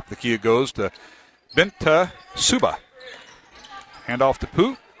side. Top of the key it goes to Binta Suba. Handoff to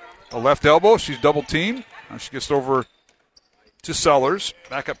Pook. A left elbow. She's double teamed. Now she gets over to Sellers.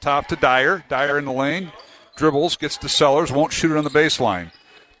 Back up top to Dyer. Dyer in the lane. Dribbles. Gets to Sellers. Won't shoot it on the baseline.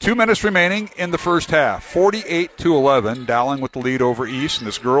 2 minutes remaining in the first half. 48-11. Dowling with the lead over East in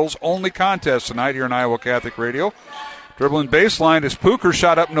this girls' only contest tonight here on Iowa Catholic Radio. Dribbling baseline is Pook. Her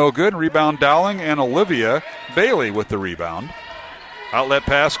shot up no good. Rebound Dowling and Olivia Bailey with the rebound. Outlet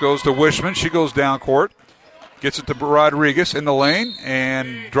pass goes to Wishman. She goes down court. Gets it to Rodriguez in the lane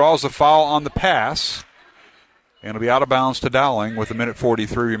and draws a foul on the pass. And it'll be out of bounds to Dowling with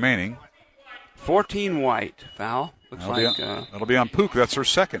 1:43 remaining. 14 white foul. Looks that'll be on Pook. That's her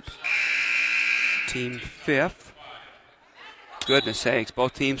second. Team 5th. Goodness sakes,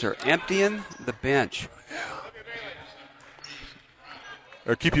 both teams are emptying the bench.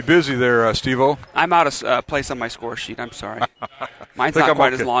 Keep you busy there, Steve-O. I'm out of place on my score sheet. I'm sorry. Mine's not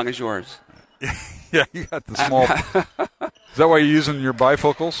quite as long as yours. Yeah, you got the small. Is that why you're using your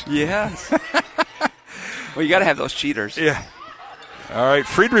bifocals? Yes. Well, you got to have those cheaters. Yeah. All right,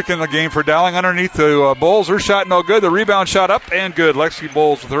 Friedrich in the game for Dowling underneath the Bowles. Her shot no good. The rebound shot up and good. Lexi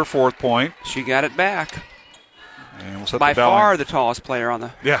Bowles with her 4th point. She got it back. And we'll by far the tallest player on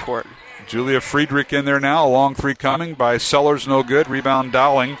the court. Julia Friedrich in there now. A long three coming by Sellers, no good. Rebound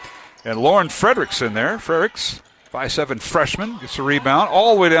Dowling. And Lauren Fredericks in there. Fredericks, 5'7" freshman, gets a rebound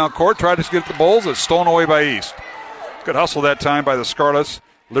all the way down court. Tried to get the Bulls. It's stolen away by East. Good hustle that time by the Scarlets.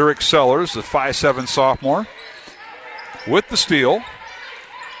 Lyric Sellers, the 5'7" sophomore, with the steal.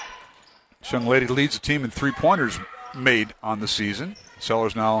 This young lady leads the team in three-pointers made on the season.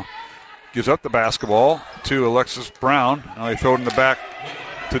 Sellers now gives up the basketball to Alexis Brown. Now they throw it in the back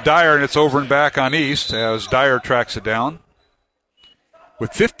to Dyer, and it's over and back on East as Dyer tracks it down.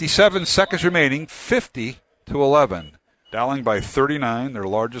 With 57 seconds remaining, 50-11. Dowling by 39, their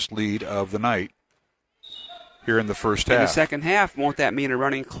largest lead of the night here in the first half. In the second half, won't that mean a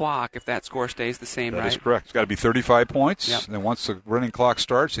running clock if that score stays the same, right? That is correct. It's got to be 35 points. Yep. And then once the running clock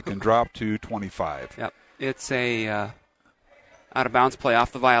starts, it can drop to 25. Yep. It's a out-of-bounds play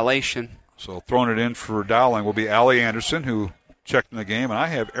off the violation. So throwing it in for Dowling will be Allie Anderson, who checked in the game. And I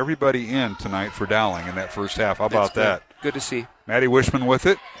have everybody in tonight for Dowling in that first half. How about that? Good to see. Maddie Wishman with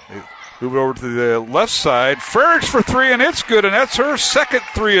it. Move it over to the left side. Fredericks for three, and it's good. And that's her second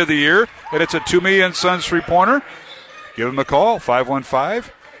three of the year. And it's a Toomey and Sons three-pointer. Give them a call,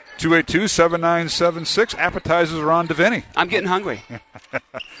 515-282-7976. Appetizers are on Deviney. I'm getting hungry.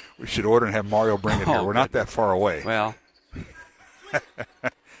 We should order and have Mario bring it here. We're not that far away. Well.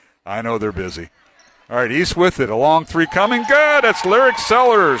 I know they're busy. All right, East with it. A long three coming. Good. That's Lyric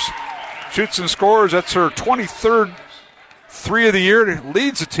Sellers. Shoots and scores. That's her 23rd three of the year.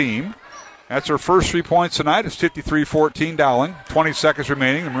 Leads the team. That's her first 3 points tonight. It's 53-14 Dowling. 20 seconds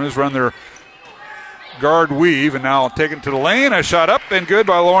remaining. The Maroons run their guard weave, and now taken to the lane. A shot up and good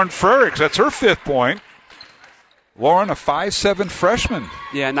by Lauren Fredericks. That's her 5th point. Lauren, a 5'7" freshman.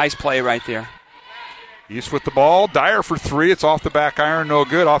 Yeah, nice play right there. East with the ball. Dyer for three. It's off the back iron. No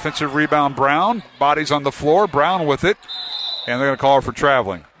good. Offensive rebound, Brown. Bodies on the floor. Brown with it. And they're going to call her for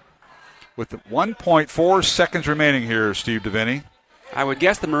traveling. With 1.4 seconds remaining here, Steve DeVinny. I would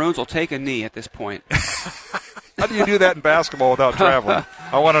guess the Maroons will take a knee at this point. How do you do that in basketball without traveling?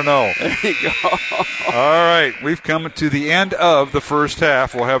 I want to know. There you go. All right. We've come to the end of the first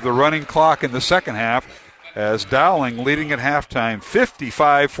half. We'll have the running clock in the second half as Dowling leading at halftime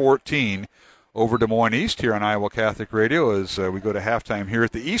 55-14 over Des Moines East here on Iowa Catholic Radio as we go to halftime here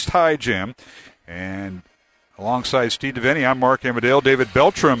at the East High Gym. And alongside Steve DeVinny, I'm Mark Amadale. David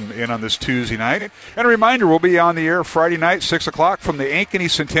Beltram in on this Tuesday night. And a reminder, we'll be on the air Friday night, 6 o'clock from the Ankeny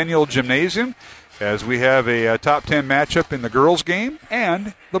Centennial Gymnasium as we have a top 10 matchup in the girls' game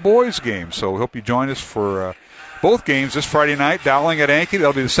and the boys' game. So we hope you join us for both games this Friday night. Dowling at Ankeny.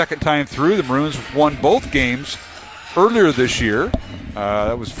 That'll be the second time through. The Maroons won both games earlier this year.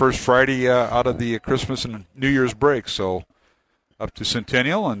 That was first Friday out of the Christmas and New Year's break. So up to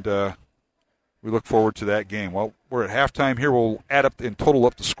Centennial, and we look forward to that game. Well, we're at halftime here. We'll add up and total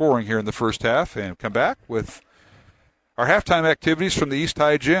up the scoring here in the first half and come back with our halftime activities from the East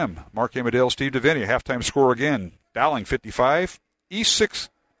High Gym. Mark Amadale, Steve DeVinny. Halftime score again. Dowling 55, East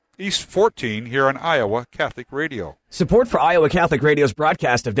 14 here on Iowa Catholic Radio. Support for Iowa Catholic Radio's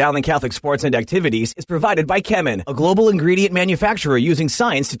broadcast of Dowling Catholic sports and activities is provided by Kemin, a global ingredient manufacturer using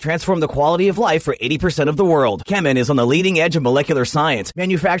science to transform the quality of life for 80% of the world. Kemin is on the leading edge of molecular science,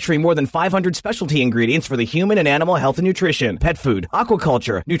 manufacturing more than 500 specialty ingredients for the human and animal health and nutrition, pet food,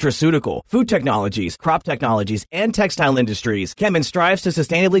 aquaculture, nutraceutical, food technologies, crop technologies, and textile industries. Kemin strives to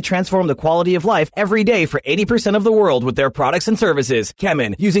sustainably transform the quality of life every day for 80% of the world with their products and services.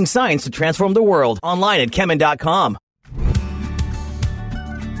 Kemin, using science to transform the world. Online at Kemin.com.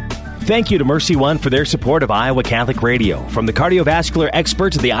 Thank you to Mercy One for their support of Iowa Catholic Radio. From the cardiovascular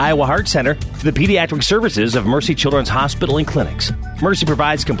experts at the Iowa Heart Center to the pediatric services of Mercy Children's Hospital and Clinics, Mercy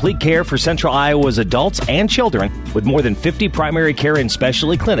provides complete care for Central Iowa's adults and children with more than 50 primary care and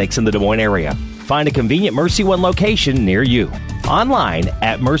specialty clinics in the Des Moines area. Find a convenient Mercy One location near you. Online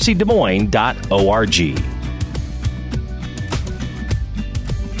at mercydesmoines.org.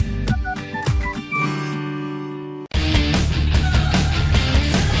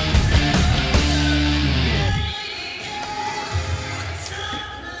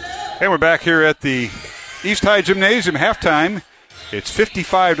 And we're back here at the East High Gymnasium halftime. It's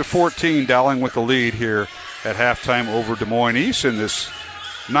 55-14, Dowling with the lead here at halftime over Des Moines East in this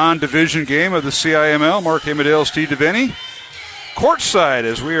non-division game of the CIML. Mark Amadale, Steve DeVinny. Courtside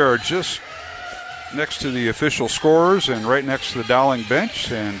as we are just next to the official scorers and right next to the Dowling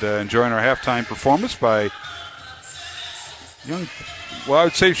bench and enjoying our halftime performance by young, well, I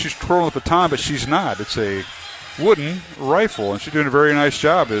would say she's twirling the baton, but she's not. It's a wooden rifle, and she's doing a very nice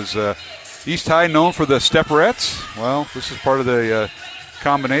job. Is East High known for the stepperettes? Well, this is part of the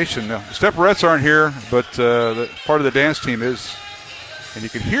combination. Now, the stepperettes aren't here, but part of the dance team is, and you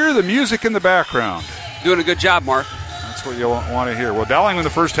can hear the music in the background. Doing a good job, Mark. That's what you want to hear. Well, Dowling in the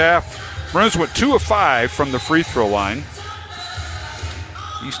first half, Maroons went 2 of 5 from the free throw line.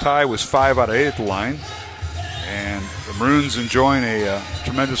 East High was 5 out of 8 at the line, and the Maroons enjoying a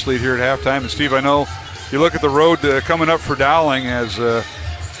tremendous lead here at halftime. And Steve, I know you look at the road coming up for Dowling as the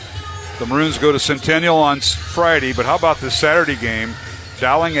Maroons go to Centennial on Friday, but how about this Saturday game?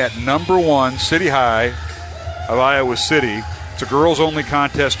 Dowling at number 1, City High of Iowa City. It's a girls-only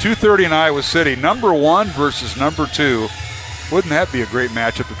contest, 2:30 in Iowa City. Number 1 versus number 2. Wouldn't that be a great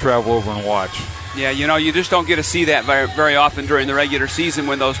matchup to travel over and watch? Yeah, you know, you just don't get to see that very, very often during the regular season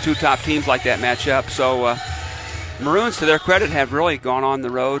when those two top teams like that match up. So Maroons, to their credit, have really gone on the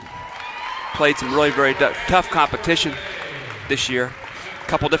road, played some really very tough competition this year. A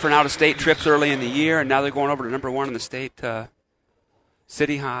couple different out-of-state trips early in the year, and now they're going over to number 1 in the state,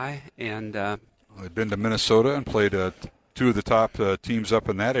 City High. And they've been to Minnesota and played 2 of the top teams up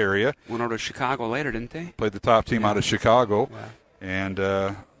in that area. Went over to Chicago later, didn't they? Played the top team out of Chicago. Yeah. And,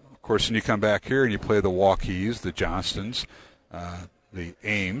 of course, then you come back here and you play the Waukees, the Johnstons, the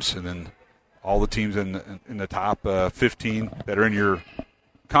Ames, and then all the teams in the top 15 that are in your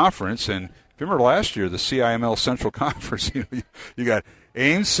conference. And if you remember last year, the CIML Central Conference, you got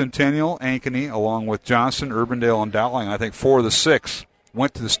Ames, Centennial, Ankeny, along with Johnston, Urbandale, and Dowling. I think 4 of the 6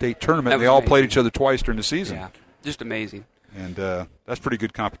 went to the state tournament. They all amazing. Played each other twice during the season. Yeah, just amazing. And that's pretty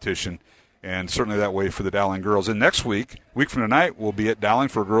good competition, and certainly that way for the Dowling girls. And next week from tonight, we'll be at Dowling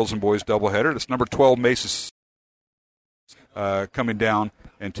for a girls and boys doubleheader. It's number 12 Mesa coming down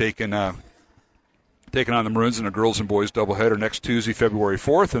and taking on the Maroons in a girls and boys doubleheader next Tuesday, February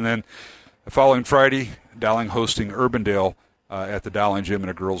 4th. And then the following Friday, Dowling hosting Urbandale at the Dowling Gym in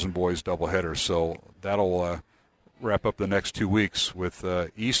a girls and boys doubleheader. So that'll wrap up the next 2 weeks with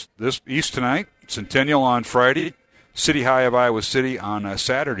East tonight, Centennial on Friday, City High of Iowa City on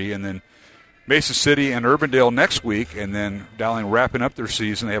Saturday, and then Mason City and Urbandale next week, and then Dowling wrapping up their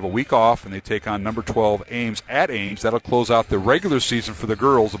season. They have a week off, and they take on number 12 Ames at Ames. That'll close out the regular season for the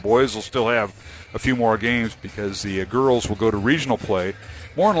girls. The boys will still have a few more games because the girls will go to regional play.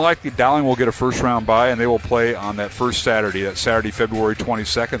 More than likely, Dowling will get a first-round bye, and they will play on that first Saturday, February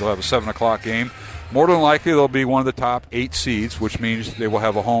 22nd. They'll have a 7 o'clock game. More than likely, they'll be one of the top 8 seeds, which means they will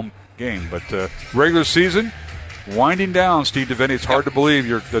have a home game. But regular season, winding down, Steve Devaney. It's hard to believe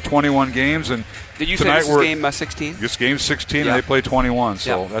you're the 21 games. And did you say this is game 16? This game 16, and they play 21.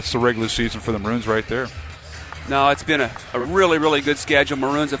 So that's the regular season for the Maroons right there. No, it's been a really, really good schedule.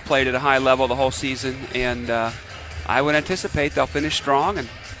 Maroons have played at a high level the whole season, and I would anticipate they'll finish strong and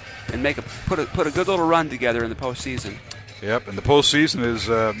put a good little run together in the postseason. Yep, and the postseason is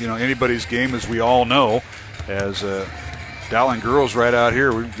anybody's game, as we all know. As Dowling girls right out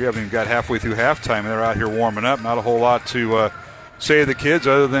here, we haven't even got halfway through halftime, and they're out here warming up. Not a whole lot to say to the kids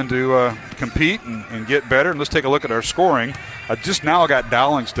other than to compete and get better. And let's take a look at our scoring. I just now got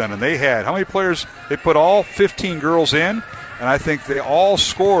Dowling's done, and they had how many players? They put all 15 girls in, and I think they all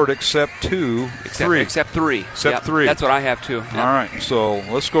scored except three. Except three. That's what I have too. Yep. All right, so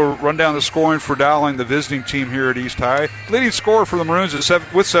let's go run down the scoring for Dowling, the visiting team here at East High. Leading scorer for the Maroons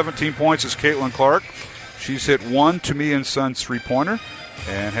with 17 points is Caitlin Clark. She's hit one Toomey & Sons three-pointer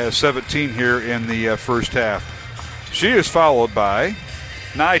and has 17 here in the first half. She is followed by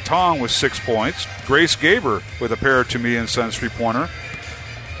Nai Tong with 6 points. Grace Gaber with a pair of Toomey & Sons three-pointer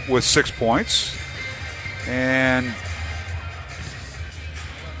with 6 points. And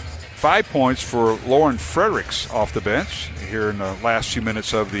 5 points for Lauren Fredericks off the bench here in the last few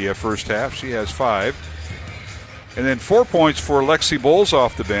minutes of the first half. She has 5. And then 4 points for Lexi Bowles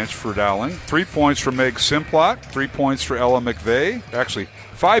off the bench for Dowling. 3 points for Meg Simplot. 3 points for Ella McVeigh. Actually,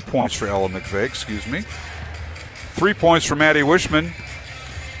 5 points for Ella McVeigh, 3 points for Maddie Wishman.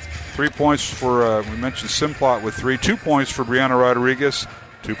 3 points for, we mentioned Simplot with 3. 2 points for Brianna Rodriguez.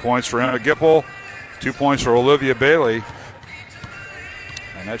 2 points for Emma Gipple. 2 points for Olivia Bailey.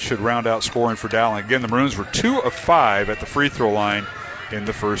 And that should round out scoring for Dowling. Again, the Maroons were 2 of 5 at the free throw line in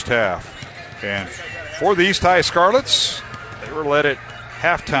the first half. And for the East High Scarlets, they were led at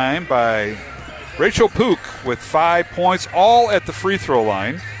halftime by Rachel Pook with 5 points, all at the free throw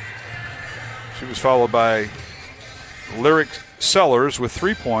line. She was followed by Lyric Sellers with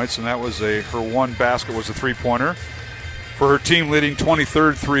 3 points, and that was her one basket was a three-pointer for her team, leading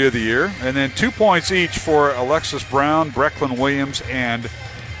 23rd three of the year. And then 2 points each for Alexis Brown, Brecklin Williams, and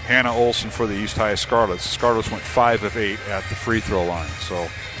Hannah Olson for the East High Scarlets. The Scarlets went 5 of 8 at the free throw line. So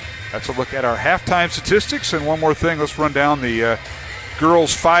that's a look at our halftime statistics. And one more thing, let's run down the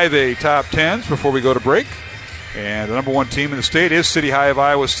girls 5A top 10s before we go to break. And the number one team in the state is City High of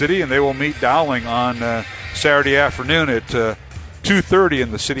Iowa City, and they will meet Dowling on Saturday afternoon at 2:30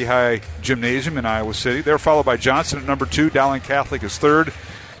 in the City High Gymnasium in Iowa City. They're followed by Johnson at number 2. Dowling Catholic is 3rd.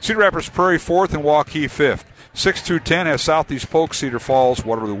 Cedar Rapids Prairie 4th, and Waukee 5th. 6 through 10 has Southeast Polk, Cedar Falls,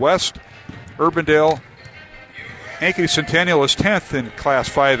 Waterloo West. Urbandale, Ankeny Centennial is 10th in Class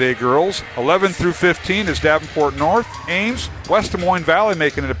 5A girls. 11 through 15 is Davenport North, Ames, West Des Moines Valley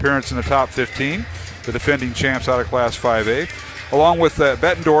making an appearance in the top 15, the defending champs out of Class 5A, along with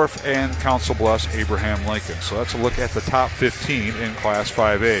Bettendorf and Council Bluffs Abraham Lincoln. So that's a look at the top 15 in Class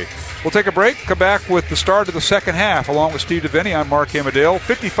 5A. We'll take a break, come back with the start of the second half. Along with Steve Devaney, I'm Mark Amadale.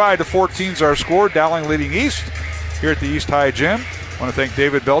 55-14 is our score. Dowling leading East here at the East High Gym. I want to thank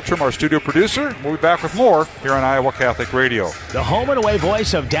David Beltram, our studio producer. We'll be back with more here on Iowa Catholic Radio. The home and away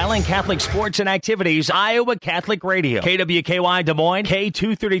voice of Dowling Catholic Sports and Activities, Iowa Catholic Radio. KWKY Des Moines,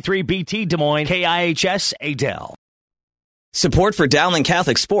 K233BT Des Moines, KIHS Adel. Support for Dowling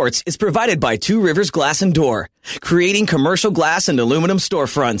Catholic Sports is provided by Two Rivers Glass and Door, creating commercial glass and aluminum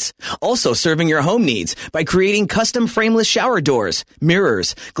storefronts. Also serving your home needs by creating custom frameless shower doors,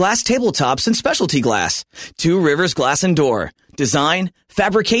 mirrors, glass tabletops, and specialty glass. Two Rivers Glass and Door. Design,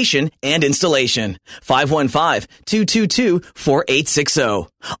 fabrication, and installation. 515-222-4860.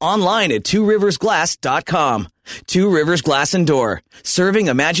 Online at tworiversglass.com. Two Rivers Glass and Door. Serving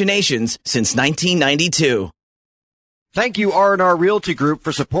imaginations since 1992. Thank you, R&R Realty Group,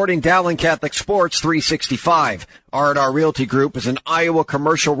 for supporting Dowling Catholic Sports 365. R&R Realty Group is an Iowa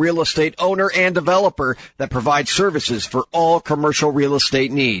commercial real estate owner and developer that provides services for all commercial real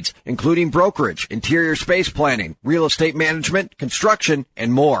estate needs, including brokerage, interior space planning, real estate management, construction,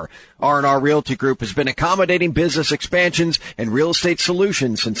 and more. R&R Realty Group has been accommodating business expansions and real estate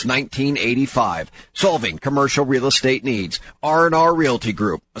solutions since 1985, solving commercial real estate needs. R&R Realty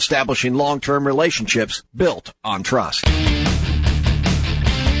Group, establishing long-term relationships built on trust.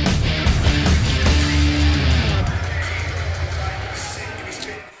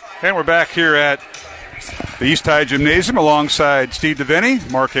 And we're back here at the East High Gymnasium alongside Steve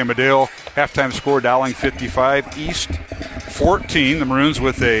DeVinny, Mark Amadale. Halftime score, Dowling 55, East 14. The Maroons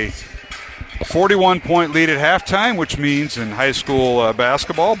with a 41-point lead at halftime, which means in high school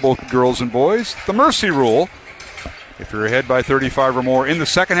basketball, both girls and boys, the mercy rule. If you're ahead by 35 or more in the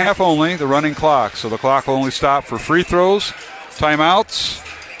second half only, the running clock. So the clock will only stop for free throws, timeouts,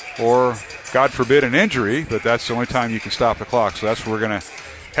 or, God forbid, an injury, but that's the only time you can stop the clock. So that's what we're going to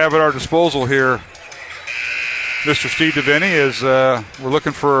have at our disposal here. Mr. Steve DeVinny is we're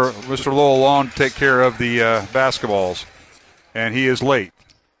looking for Mr. Lowell Long to take care of the basketballs, and he is late.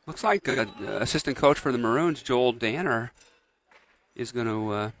 Looks like assistant coach for the Maroons, Joel Danner, is going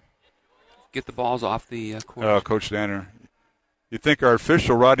to get the balls off the court. Coach Danner. You'd think our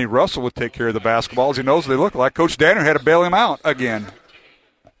official, Rodney Russell, would take care of the basketballs. He knows what they look like. Coach Danner had to bail him out again.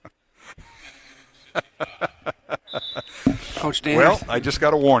 Coach Danner. Well, I just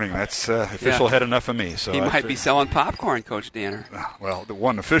got a warning. That's official had enough of me. So he might be selling popcorn, Coach Danner. Well, the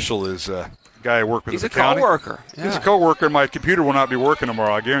one official is a guy I work with. He's in a the county. co-worker. Yeah. He's a co-worker. My computer will not be working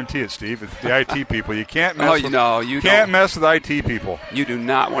tomorrow. I guarantee it, Steve. It's the IT people. You can't mess. Can't mess with IT people. You do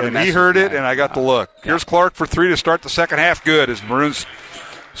not want to mess. And he heard it, and I got the look. Yeah. Here's Clark for three to start the second half. Good as the Maroons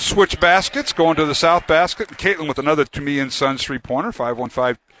switch baskets, going to the south basket. Caitlin with another To Me and Sons 3-pointer.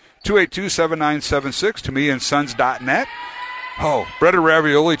 515-282-7976. ToMeandSons.net. Oh, breaded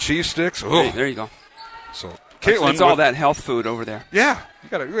ravioli, cheese sticks. Oh, there you go. So Caitlin, it's all that health food over there. Yeah, you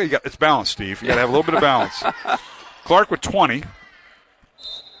got it's balanced, Steve. You got to have a little bit of balance. Clark with 20.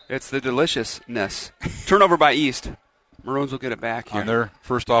 It's the deliciousness. Turnover by East. Maroons will get it back here On their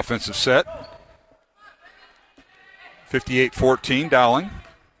first offensive set. 58-14, Dowling.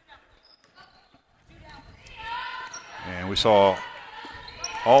 And we saw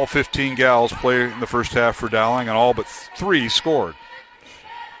all 15 gals play in the first half for Dowling, and all but 3 scored.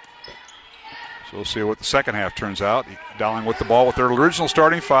 So we'll see what the second half turns out. Dowling with the ball with their original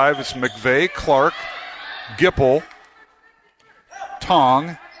starting 5. It's McVeigh, Clark, Gipple,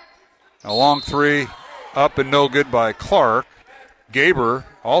 Tong. A long 3 up and no good by Clark. Gaber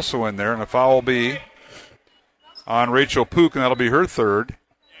also in there, and a foul will be on Rachel Pook, and that'll be her third.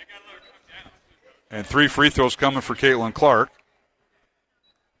 And 3 free throws coming for Caitlin Clark.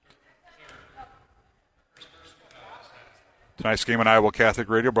 Tonight's game on Iowa Catholic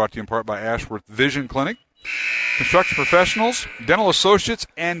Radio brought to you in part by Ashworth Vision Clinic, Construction Professionals, Dental Associates,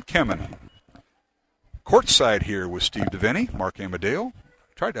 and Kemin. Courtside here with Steve DeVinny, Mark Amadale.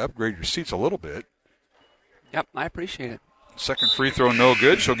 Tried to upgrade your seats a little bit. Yep, I appreciate it. Second free throw, no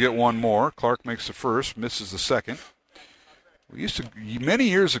good. She'll get one more. Clark makes the first, misses the second. We used to, many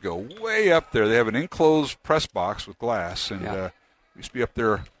years ago, way up there, they have an enclosed press box with glass, and used to be up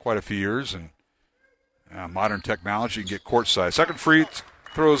there quite a few years, and modern technology, you can get courtside. Third free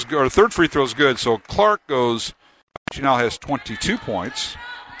throw is good. So Clark goes. She now has 22 points.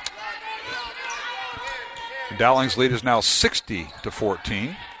 Dowling's lead is now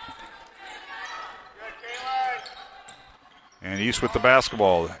 60-14. And East with the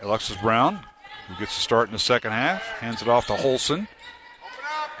basketball. Alexis Brown, who gets to start in the second half, hands it off to Holson.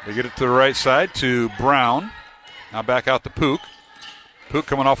 They get it to the right side to Brown. Now back out to Pook. Pook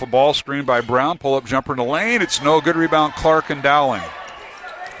coming off a ball screen by Brown. Pull-up jumper in the lane. It's no good. Rebound Clark and Dowling.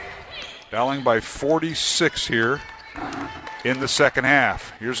 Dowling by 46 here in the second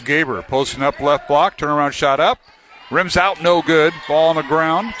half. Here's Gaber posting up left block. Turnaround shot up. Rims out, no good. Ball on the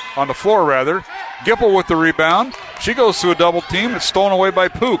ground, on the floor rather. Gipple with the rebound. She goes to a double team. It's stolen away by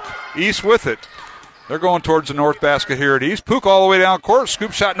Pook. East with it. They're going towards the north basket here at East. Pook all the way down court.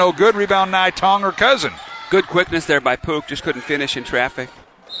 Scoop shot no good. Rebound Nye Tong, her cousin. Good quickness there by Pook. Just couldn't finish in traffic.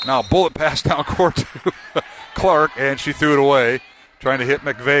 Now bullet pass down court to Clark, and she threw it away, trying to hit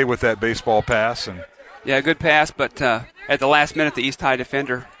McVeigh with that baseball pass. And yeah, good pass, but at the last minute, the East High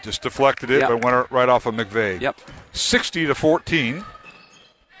defender just deflected it, but went right off of McVeigh. Yep. 60-14.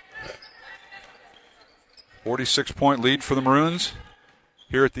 46-point lead for the Maroons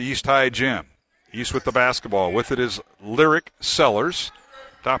here at the East High Gym. East with the basketball. With it is Lyric Sellers.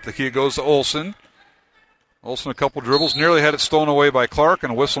 Top of the key goes to Olsen. Olsen a couple dribbles. Nearly had it stolen away by Clark,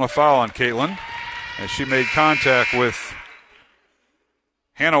 and a whistle and a foul on Caitlin. as she made contact with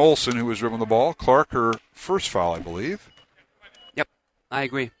Hannah Olson, who was dribbling the ball. Clark, her first foul, I believe. Yep, I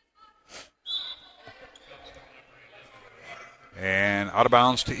agree. And out of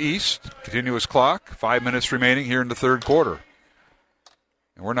bounds to East. Continuous clock. 5 minutes remaining here in the third quarter.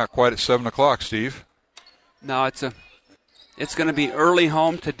 And we're not quite at 7 o'clock, Steve. No, it's going to be early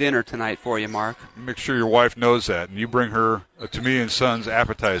home to dinner tonight for you, Mark. Make sure your wife knows that, and you bring her a Toomey and Sons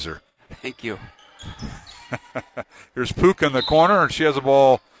appetizer. Thank you. Here's Pook in the corner, and she has a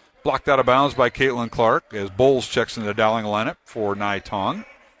ball blocked out of bounds by Caitlin Clark as Bowles checks into the Dowling lineup for Nai Tong.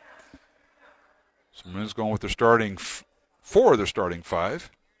 So Maroons going with their starting four of their starting five.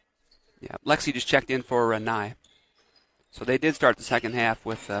 Yeah, Lexi just checked in for Nye. So they did start the second half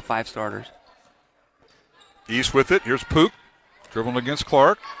with 5 starters. East with it. Here's Pook. Dribbling against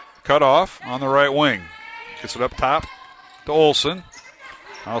Clark. Cut off on the right wing. Gets it up top to Olson.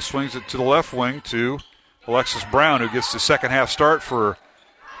 Now swings it to the left wing to Alexis Brown, who gets the second half start for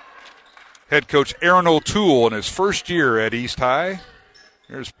head coach Aaron O'Toole in his first year at East High.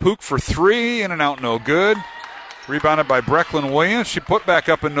 Here's Pook for 3, in and out, no good. Rebounded by Brecklin Williams. She put back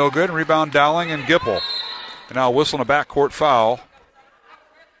up and no good. And rebound Dowling and Gipple. And now whistling a backcourt foul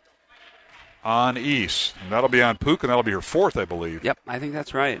on East. And that'll be on Pook, and that'll be her 4th, I believe. Yep, I think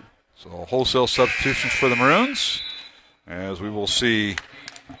that's right. So wholesale substitutions for the Maroons, as we will see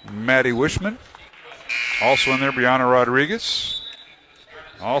Maddie Wishman. Also in there, Brianna Rodriguez.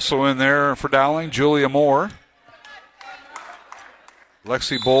 Also in there for Dowling, Julia Moore.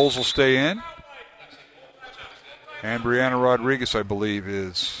 Lexi Bowles will stay in. And Brianna Rodriguez, I believe,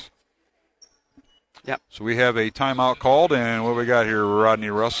 is. Yep. So we have a timeout called, and what we got here, Rodney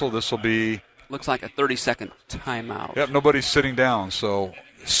Russell. This will be. Looks like a 30-second timeout. Yep, nobody's sitting down. So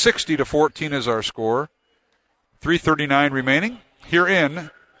 60-14 is our score. 3:39 remaining here in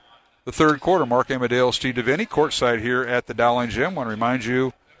the third quarter. Mark Amadale, Steve Devaney, courtside here at the Dowling Gym. I want to remind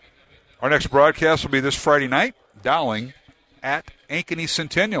you, our next broadcast will be this Friday night. Dowling at Ankeny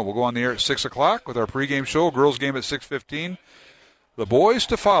Centennial. We'll go on the air at 6 o'clock with our pregame show. Girls game at 6:15. The boys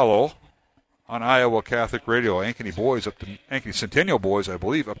to follow on Iowa Catholic Radio. Ankeny Centennial boys, I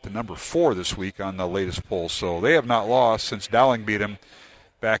believe, up to number 4 this week on the latest poll. So they have not lost since Dowling beat them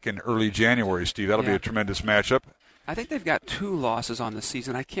back in early January, Steve. That'll be a tremendous matchup. I think they've got 2 losses on the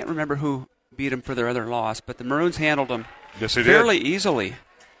season. I can't remember who beat them for their other loss, but the Maroons handled them fairly easily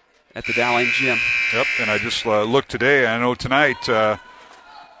at the Dowling Gym. Yep, and I just looked today. I know tonight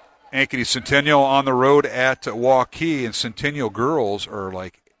Ankeny Centennial on the road at Waukee, and Centennial girls are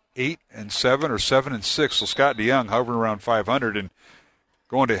like 8-7 or 7-6. So Scott DeYoung hovering around 500 and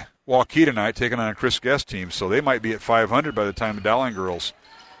going to Waukee tonight, taking on a Chris Guest team. So they might be at 500 by the time the Dowling girls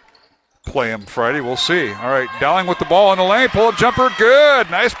play them Friday. We'll see. All right, Dowling with the ball in the lane. Pull-up jumper, good.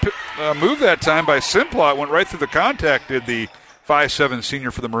 Nice move that time by Simplot. Went right through the contact, did the 5'7"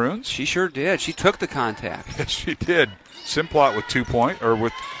 senior for the Maroons. She sure did. She took the contact. Yes, she did. Simplot with 2 points, or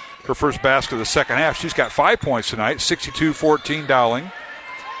with her first basket of the second half. She's got 5 points tonight. 62-14 Dowling.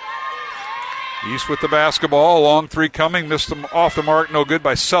 East with the basketball. Long 3 coming. Missed them off the mark. No good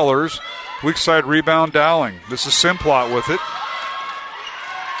by Sellers. Weak side rebound Dowling. This is Simplot with it.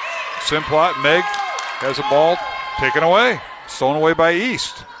 Simplot, Meg has a ball taken away. Stolen away by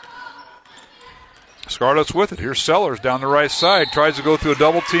East. Scarlett's with it. Here's Sellers down the right side. Tries to go through a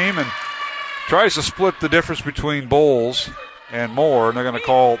double team and tries to split the difference between Bowles and Moore. And they're going to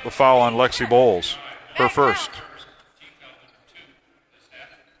call the foul on Lexi Bowles. Her first.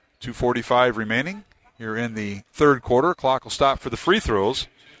 2:45 remaining here in the third quarter. Clock will stop for the free throws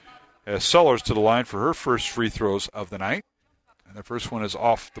as Sellers to the line for her first free throws of the night. And the first one is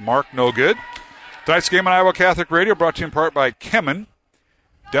off the mark. No good. Tonight's game on Iowa Catholic Radio brought to you in part by Kemen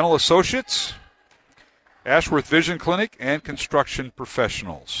Dental Associates, Ashworth Vision Clinic, and Construction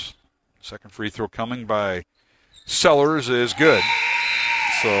Professionals. Second free throw coming by Sellers is good.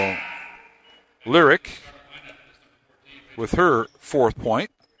 So Lyric with her 4th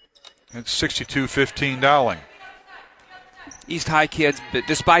point. It's 62-15 Dowling. East High kids,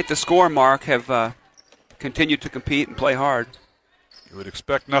 despite the score, Mark, have continued to compete and play hard. You would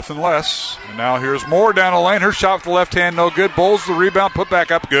expect nothing less. And now here's Moore down the lane. Her shot with the left hand, no good. Bowles the rebound, put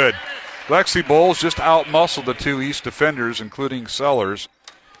back up, good. Lexi Bowles just out-muscled the 2 East defenders, including Sellers.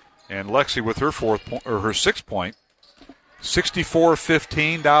 And Lexi with her 6th point.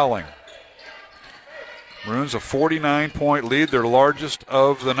 64-15 Dowling. Maroons a 49-point lead, their largest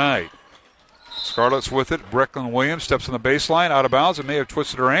of the night. Scarlett's with it. Brecklin Williams steps on the baseline, out of bounds, and may have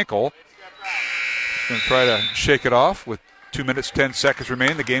twisted her ankle. She's going to try to shake it off with 2 minutes, 10 seconds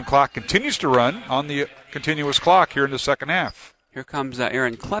remaining. The game clock continues to run on the continuous clock here in the second half. Here comes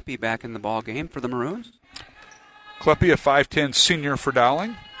Aaron Kleppe back in the ball game for the Maroons. Kleppe, a 5'10 senior for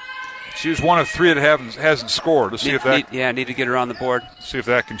Dowling. She was one of three that hasn't scored. Let's see if that. Need to get her on the board. See if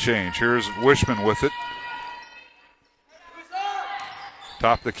that can change. Here's Wishman with it.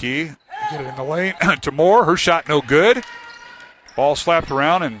 Top of the key. Get it in the lane to Moore. Her shot no good. Ball slapped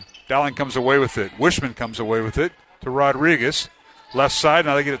around, and Dowling comes away with it. Wishman comes away with it to Rodriguez. Left side.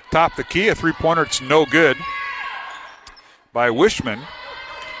 Now they get it top of the key. A three-pointer. It's no good by Wishman.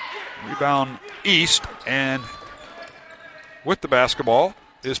 Rebound East, and with the basketball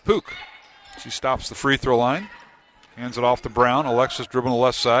is Pook. She stops the free throw line. Hands it off to Brown. Alexis dribbling the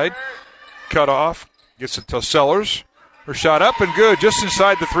left side. Cut off. Gets it to Sellers. Her shot up and good, just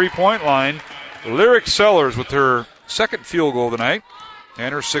inside the three-point line. Lyric Sellers with her second field goal of the night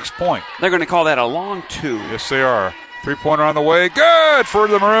and her 6th point. They're going to call that a long 2. Yes, they are. Three-pointer on the way. Good for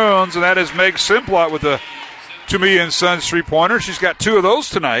the Maroons, and that is Meg Simplot with the Toomey & Sons three-pointer. She's got 2 of those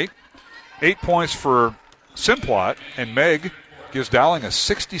tonight. 8 points for Simplot, and Meg gives Dowling a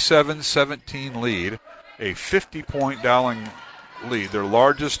 67-17 lead, a 50-point Dowling lead, their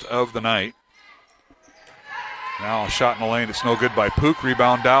largest of the night. Now a shot in the lane. It's no good by Pook.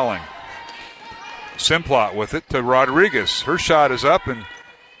 Rebound Dowling. Simplot with it to Rodriguez. Her shot is up and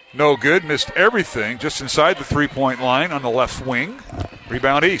no good. Missed everything just inside the three-point line on the left wing.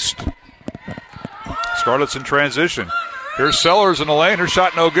 Rebound East. Scarlets in transition. Here's Sellers in the lane. Her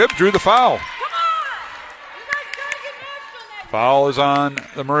shot no good. Drew the foul. Foul is on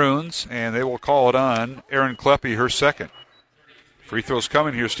the Maroons, and they will call it on Aaron Kleppe, her second. Free throws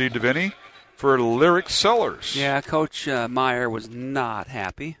coming here, Steve DeVinny, for Lyric Sellers. Yeah, Coach Meyer was not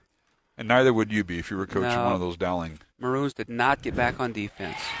happy. And neither would you be if you were coaching one of those Dowling. Maroons did not get back on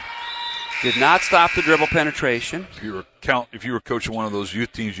defense. Did not stop the dribble penetration. If you were coaching one of those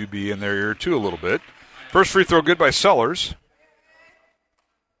youth teams, you'd be in their ear too a little bit. First free throw good by Sellers.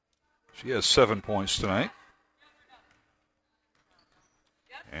 She has 7 points tonight.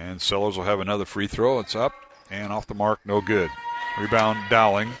 And Sellers will have another free throw. It's up and off the mark, no good. Rebound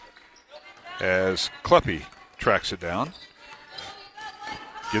Dowling as Kleppe tracks it down.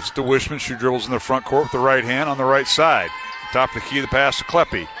 Gives it to Wishman. She dribbles in the front court with the right hand on the right side. Top of the key, the pass to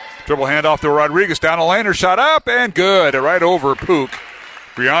Kleppe. Dribble handoff to Rodriguez. Down the lane. Her shot up and good. Right over Pook.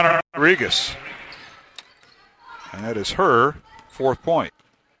 Brianna Rodriguez. And that is her 4th point.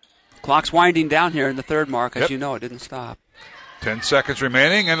 Clock's winding down here in the third, Mark. As you know, it didn't stop. 10 seconds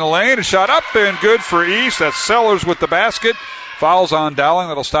remaining in the lane. A shot up and good for East. That's Sellers with the basket. Fouls on Dowling.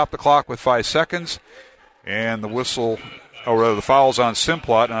 That'll stop the clock with 5 seconds. And the whistle, or rather the foul's on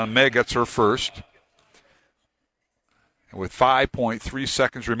Simplot. And Meg gets her first. And with 5.3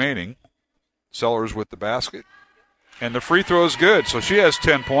 seconds remaining, Sellers with the basket. And the free throw is good. So she has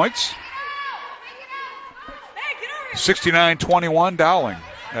 10 points. 69-21 Dowling.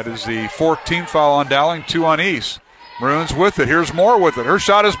 That is the 14th foul on Dowling, 2 on East. Maroons with it. Here's Moore with it. Her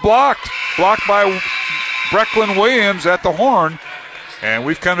shot is blocked. Blocked by Brecklin Williams at the horn. And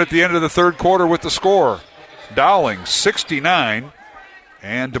we've come at the end of the third quarter with the score. Dowling 69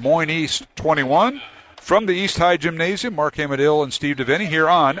 and Des Moines East 21. From the East High Gymnasium, Mark Hamadill and Steve DeVinny here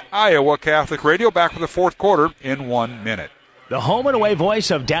on Iowa Catholic Radio. Back with the fourth quarter in 1 minute. The home and away voice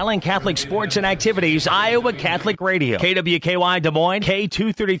of Dowling Catholic Sports and Activities, Iowa Catholic Radio. KWKY Des Moines,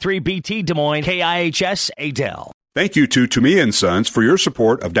 K233BT Des Moines, KIHS Adel. Thank you to Toomey & Sons for your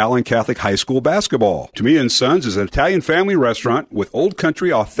support of Dowling Catholic High School basketball. Toomey & Sons is an Italian family restaurant with old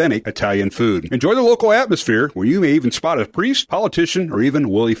country authentic Italian food. Enjoy the local atmosphere where you may even spot a priest, politician, or even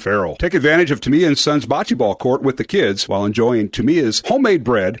Willie Farrell. Take advantage of Toomey & Sons bocce ball court with the kids while enjoying Toomey's homemade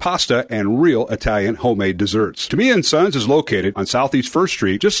bread, pasta, and real Italian homemade desserts. Toomey & Sons is located on Southeast 1st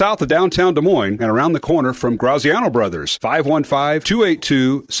Street, just south of downtown Des Moines and around the corner from Graziano Brothers.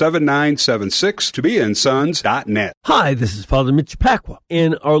 515-282-7976, ToomeyandSons.net. Hi, this is Father Mitch Pacwa,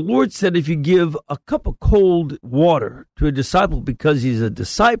 and our Lord said if you give a cup of cold water to a disciple because he's a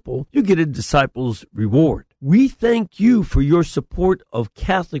disciple, you get a disciple's reward. We thank you for your support of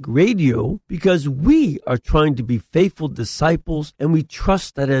Catholic Radio because we are trying to be faithful disciples, and we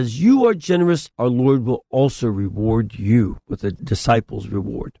trust that as you are generous, our Lord will also reward you with a disciple's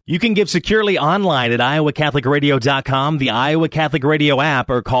reward. You can give securely online at iowacatholicradio.com, the Iowa Catholic Radio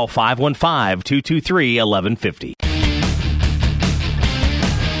app, or call 515-223-1150.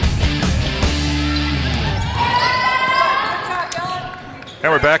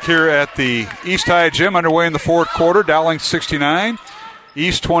 And we're back here at the East High Gym, underway in the fourth quarter. Dowling 69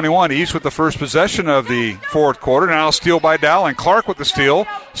 East 21. East with the first possession of the fourth quarter. Now a steal by Dowling. Clark with the steal.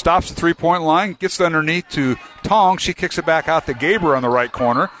 Stops the three-point line. Gets it underneath to Tong. She kicks it back out to Gaber on the right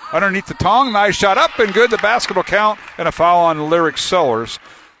corner. Underneath to Tong. Nice shot up and good. The basket will count. And a foul on Lyric Sellers.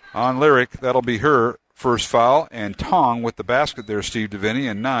 On Lyric, that'll be her first foul. And Tong with the basket there, Steve DeVinny.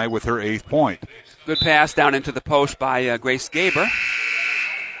 And Nye with her 8th point. Good pass down into the post by Grace Gaber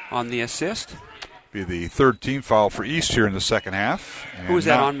on the assist. Be the third team foul for East here in the second half. And who was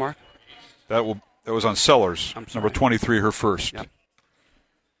that on, Mark? That was on Sellers, number 23, her first. Yep.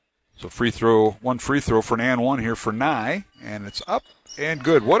 So one free throw for an and one here for Nye, and it's up and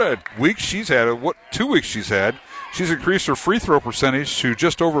good. What a week she's had! What 2 weeks she's had? She's increased her free throw percentage to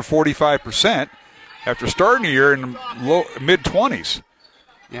just over 45% after starting the year in mid 20s.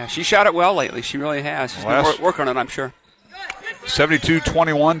 Yeah, she shot it well lately. She really has. She's been working on it, I'm sure.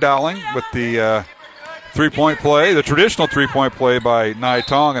 72-21 Dowling with the three-point play, the traditional three-point play by Nye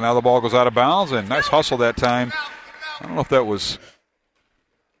Tong, and now the ball goes out of bounds, and nice hustle that time. I don't know if that was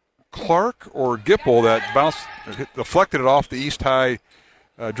Clark or Gipple that deflected it off the East High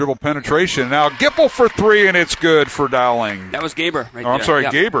dribble penetration. Now Gipple for three, and it's good for Dowling. That was Gaber right there. I'm sorry,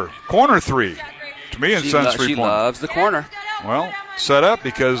 yep. Gaber. Corner three. To me, in Sun's three-point. She loves the corner. Well, set up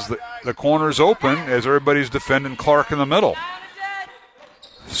because the corner's open as everybody's defending Clark in the middle.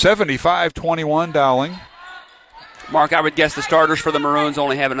 75-21 Dowling. Mark, I would guess the starters for the Maroons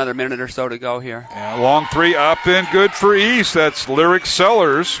only have another minute or so to go here. Yeah, long three up and good for East. That's Lyric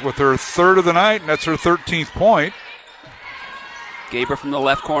Sellers with her third of the night, and that's her 13th point. Gaber from the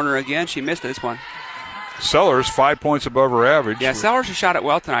left corner again. She missed this one. Sellers 5 points above her average. Yeah, Sellers has shot it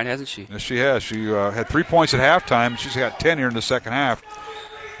well tonight, hasn't she? Yes, she has. She had 3 points at halftime. She's got 10 here in the second half.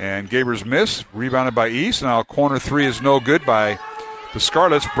 And Gaber's miss, rebounded by East. Now corner three is no good by the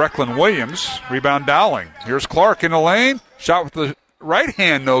Scarlets. Brecklin Williams, rebound Dowling. Here's Clark in the lane. Shot with the right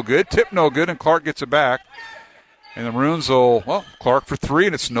hand, no good. Tip, no good, and Clark gets it back. And the Maroons Clark for three,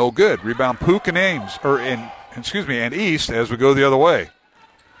 and it's no good. Rebound Pook and and East as we go the other way.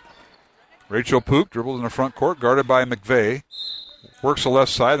 Rachel Pook dribbles in the front court, guarded by McVeigh. Works the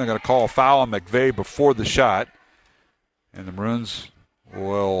left side. They're going to call a foul on McVeigh before the shot. And the Maroons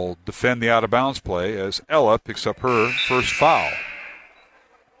will defend the out-of-bounds play as Ella picks up her first foul.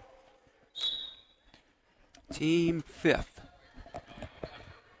 Team fifth.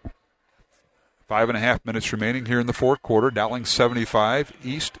 5.5 minutes remaining here in the fourth quarter. Dowling 75,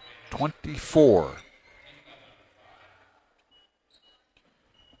 East 24.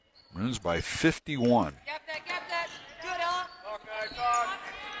 Maroons by 51.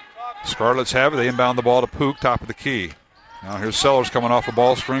 Scarlets have it. They inbound the ball to Pook, top of the key. Now here's Sellers coming off the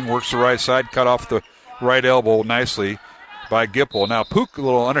ball screen, works the right side, cut off the right elbow nicely by Gipple. Now Pook, a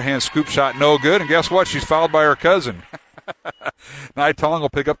little underhand scoop shot, no good. And guess what? She's fouled by her cousin. Nye Tong will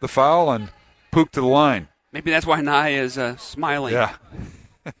pick up the foul and Pook to the line. Maybe that's why Nye is smiling. Yeah.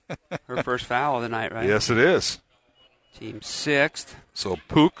 Her first foul of the night, right? Yes, it is. Team sixth. So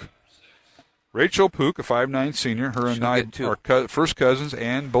Pook, Rachel Pook, a 5'9" senior. Her and Nye are first cousins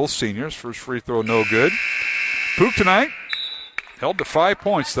and both seniors. First free throw, no good. Pook tonight held to 5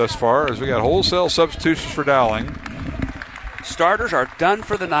 points thus far as we got wholesale substitutions for Dowling. Starters are done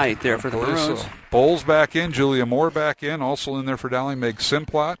for the night there for the Maroons. So Bowles back in, Julia Moore back in, also in there for Dowling, Meg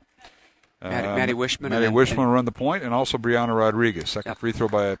Simplot. Maddie Wishman. Maddie Wishman will run the point, and also Brianna Rodriguez. Second free throw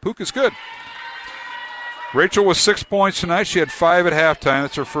by Pook is good. Rachel with 6 points tonight. She had 5 at halftime.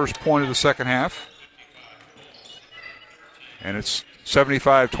 That's her first point of the second half. And it's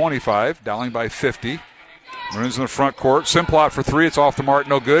 75-25, Dowling by 50. Maroons in the front court. Simplot for three. It's off the mark,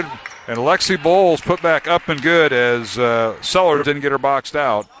 no good. And Lexi Bowles put back up and good as Sellers didn't get her boxed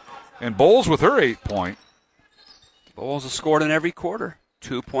out. And Bowles with her 8-point. Bowles has scored in every quarter.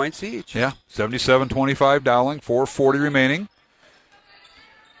 2 points each. Yeah, 77-25 Dowling, 4:40 remaining.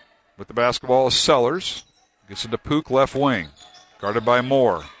 With the basketball is Sellers. Gets into Pook, left wing. Guarded by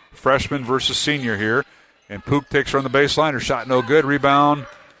Moore. Freshman versus senior here. And Pook takes her on the baseline. Her shot no good. Rebound,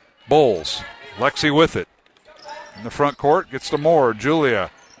 Bowles. Lexi with it. In the front court, gets to Moore.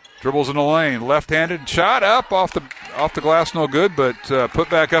 Julia dribbles in the lane. Left-handed shot up off the glass, no good, but put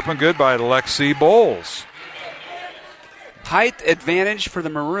back up and good by Lexi Bowles. Height advantage for the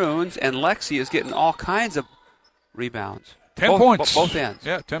Maroons, and Lexi is getting all kinds of rebounds. 10 points. Both ends.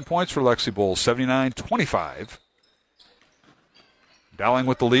 Yeah, 10 points for Lexi Bowles, 79-25. Dowling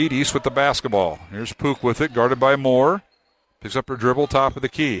with the lead, East with the basketball. Here's Pook with it, guarded by Moore. Picks up her dribble, top of the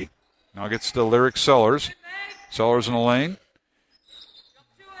key. Now gets to Lyric Sellers. Sellers in the lane.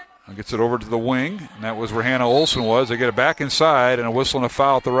 Now gets it over to the wing, and that was where Hannah Olsen was. They get it back inside, and a whistle and a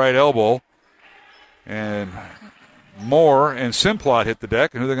foul at the right elbow. And Moore and Simplot hit the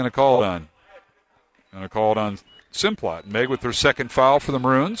deck, and who are they going to call it on? Going to call it on Simplot. Meg with her second foul for the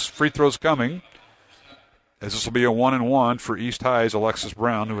Maroons. Free throws coming, as this will be a 1-and-1 for East High's Alexis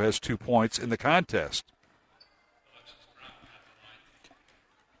Brown, who has 2 points in the contest.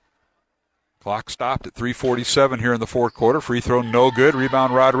 Clock stopped at 3:47 here in the fourth quarter. Free throw no good.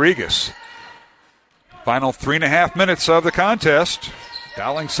 Rebound Rodriguez. Final 3.5 minutes of the contest.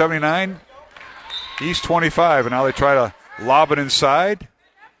 Dowling 79, East 25. And now they try to lob it inside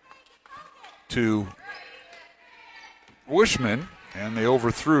to Wishman, and they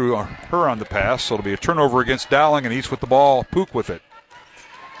overthrew her on the pass. So it'll be a turnover against Dowling, and East with the ball. Pook with it.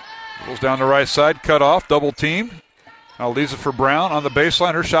 Goes down the right side, cut off, double team. Now Lisa for Brown on the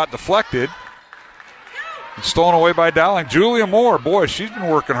baseline. Her shot deflected. And stolen away by Dowling. Julia Moore, boy, she's been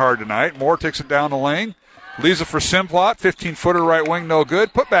working hard tonight. Moore takes it down the lane. Lisa for Simplot, 15-footer right wing, no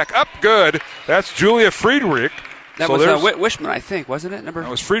good. Put back up, good. That's Julia Friedrich. That was Wishman, I think, wasn't it? That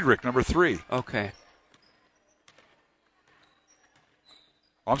was Friedrich, number 3. Okay.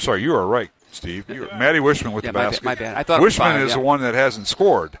 I'm sorry, you are right, Steve. Maddie Wishman with the basket. My bad. I thought Wishman it was 5, is the one that hasn't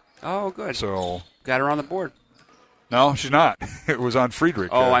scored. Oh, good. So got her on the board. No, she's not. It was on Friedrich.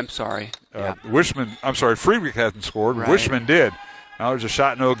 Oh, I'm sorry. Friedrich hasn't scored. Right. Wishman did. Now there's a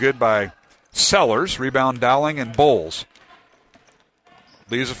shot no good by Sellers. Rebound Dowling and Bowles.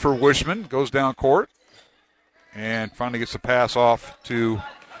 Lisa for Wishman. Goes down court. And finally gets the pass off to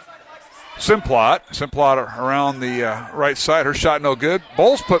Simplot. Simplot around the right side. Her shot no good.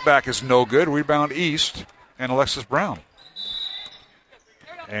 Bowles put back is no good. Rebound East and Alexis Brown.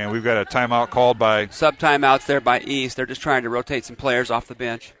 And we've got a timeout called by... Sub-timeouts there by East. They're just trying to rotate some players off the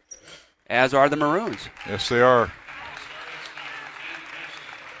bench, as are the Maroons. Yes, they are.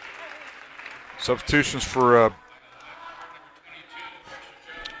 Substitutions for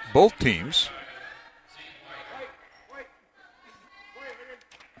both teams.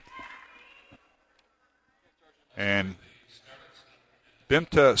 And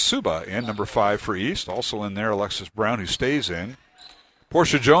Bimta Suba in, number 5 for East. Also in there, Alexis Brown, who stays in.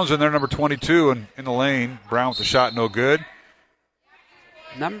 Portia Jones in there, number 22, and in the lane. Brown with the shot, no good.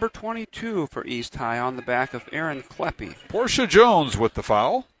 Number 22 for East High on the back of Aaron Kleppe. Portia Jones with the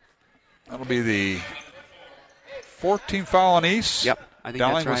foul. That'll be the 14th foul on East. Yep, I think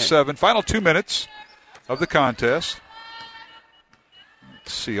Dowling that's right. with 7. Final 2 minutes of the contest.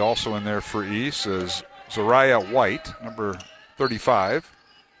 Let's see, also in there for East is Zariah White, number 35.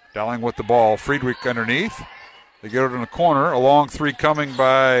 Dowling with the ball. Friedrich underneath. They get it in the corner. A long 3 coming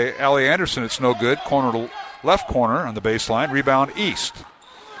by Allie Anderson. It's no good. Corner to left corner on the baseline. Rebound East.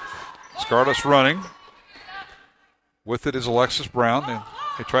 Scarlett running. With it is Alexis Brown.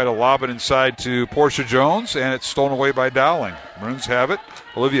 They try to lob it inside to Portia Jones, and it's stolen away by Dowling. Maroons have it.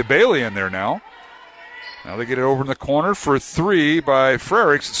 Olivia Bailey in there now. Now they get it over in the corner for 3 by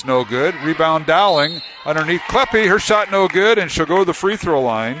Frericks. It's no good. Rebound Dowling underneath Kleppe. Her shot no good, and she'll go to the free throw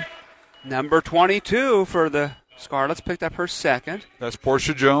line. Number 22 for the Scarlets picked up her second. That's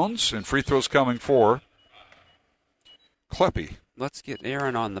Portia Jones, and free throws coming for Kleppe. Let's get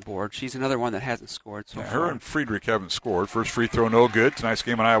Aaron on the board. She's another one that hasn't scored so far. Her and Friedrich haven't scored. First free throw no good. Tonight's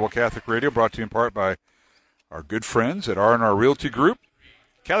game on Iowa Catholic Radio brought to you in part by our good friends at R&R Realty Group,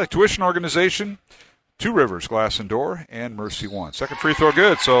 Catholic Tuition Organization, Two Rivers Glass and Door, and Mercy One. Second free throw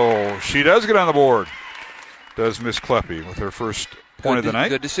good, so she does get on the board. Does Miss Kleppe with her first point of the night.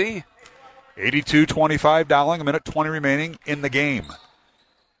 Good to see. 82-25 Dowling, a minute 20 remaining in the game.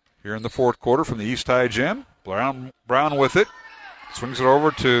 Here in the fourth quarter from the East High Gym. Brown with it. Swings it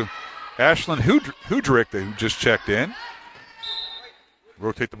over to Ashlyn Hudrick, who just checked in.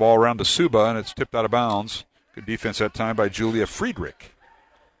 Rotate the ball around to Suba, and it's tipped out of bounds. Good defense that time by Julia Friedrich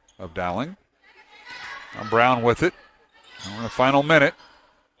of Dowling. Now Brown with it. In the final minute.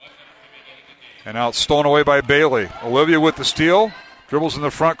 And now it's stolen away by Bailey. Olivia with the steal. Dribbles in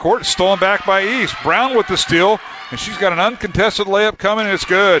the front court. Stolen back by East. Brown with the steal. And she's got an uncontested layup coming, and it's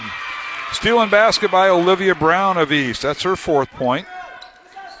good. Steal and basket by Olivia Brown of East. That's her 4th point.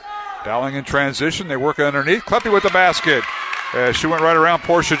 Dowling in transition. They work underneath. Kleppe with the basket. She went right around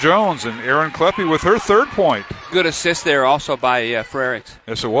Portia Jones, and Aaron Kleppe with her 3rd point. Good assist there also by Frericks.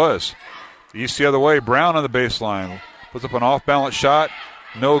 Yes, it was. East the other way. Brown on the baseline. Puts up an off-balance shot.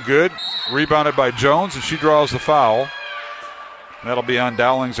 No good. Rebounded by Jones, and she draws the foul. And that'll be on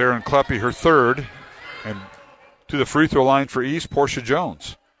Dowling's Aaron Kleppe, her 3rd. And to the free throw line for East, Portia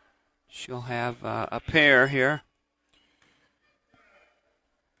Jones. She'll have a pair here.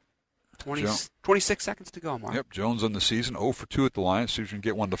 26 seconds to go, Mark. Yep, Jones on the season, 0 for 2 at the line. See if we can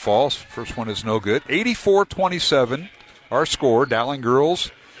get one to fall. First one is no good. 84-27, our score. Dowling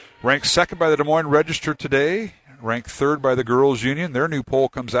girls ranked 2nd by the Des Moines Register today. ranked third by the Girls Union. Their new poll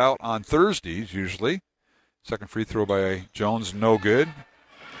comes out on Thursdays usually. Second free throw by Jones, no good.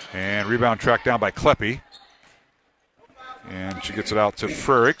 And rebound tracked down by Kleppe. And she gets it out to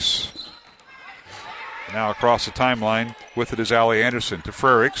Frericks. Now across the timeline with it is Allie Anderson to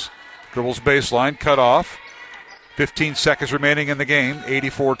Frericks. Dribbles baseline, cut off. 15 seconds remaining in the game.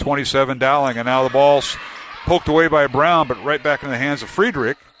 84-27 Dowling. And now the ball's poked away by Brown, but right back in the hands of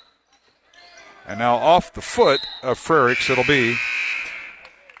Friedrich. And now off the foot of Frericks, it'll be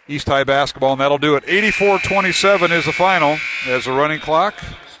East High basketball, and that'll do it. 84-27 is the final as the running clock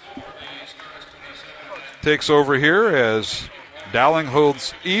takes over here as Dowling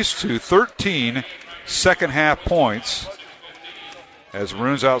holds East to 13 second-half points as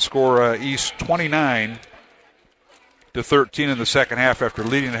Maroons outscore East 29-13 in the second half after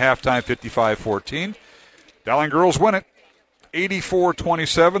leading at halftime 55-14. Dowling girls win it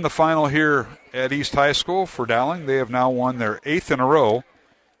 84-27, the final here at East High School for Dowling. They have now won their 8th in a row,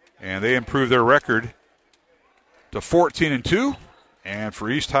 and they improve their record to 14-2. And for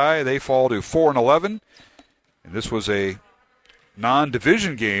East High, they fall to 4-11. And this was a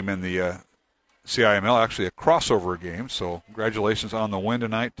non-division game in the CIML, actually a crossover game. So congratulations on the win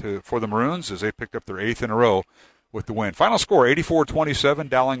tonight for the Maroons as they picked up their 8th in a row with the win. Final score, 84-27,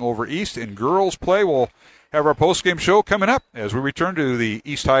 Dowling over East. In girls play, we'll have our post-game show coming up as we return to the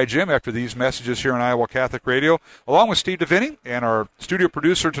East High Gym after these messages here on Iowa Catholic Radio, along with Steve DeVinny, and our studio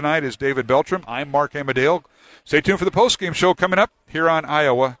producer tonight is David Beltram. I'm Mark Amadale. Stay tuned for the post-game show coming up here on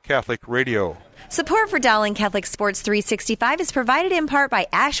Iowa Catholic Radio. Support for Dowling Catholic Sports 365 is provided in part by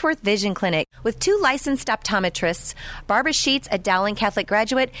Ashworth Vision Clinic with 2 licensed optometrists, Barbara Sheets, a Dowling Catholic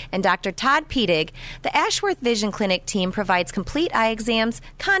graduate, and Dr. Todd Pedig. The Ashworth Vision Clinic team provides complete eye exams,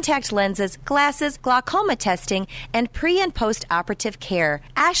 contact lenses, glasses, glaucoma testing, and pre- and post-operative care.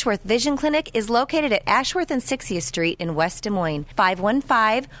 Ashworth Vision Clinic is located at Ashworth and 60th Street in West Des Moines.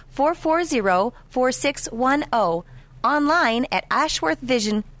 515-440-4610. Online at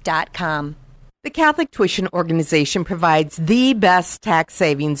ashworthvision.com. The Catholic Tuition Organization provides the best tax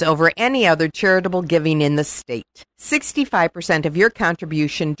savings over any other charitable giving in the state. 65% of your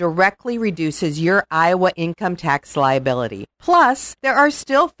contribution directly reduces your Iowa income tax liability. Plus, there are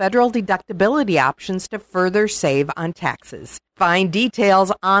still federal deductibility options to further save on taxes. Find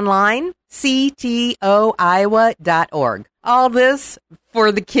details online, ctoiowa.org. All this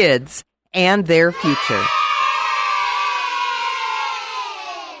for the kids and their future.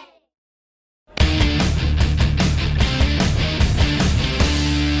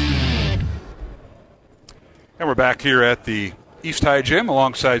 And we're back here at the East High Gym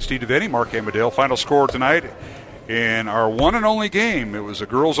alongside Steve DeVinny, Mark Amadale. Final score tonight in our one and only game. It was a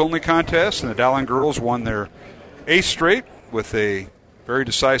girls-only contest, and the Dowling girls won their 8th straight with a very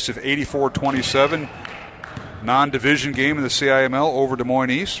decisive 84-27 non-division game in the CIML over Des Moines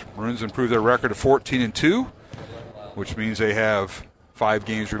East. Maroons improved their record to 14-2, which means they have 5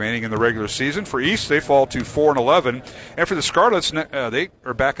 games remaining in the regular season. For East, they fall to 4-11. And for the Scarlets, they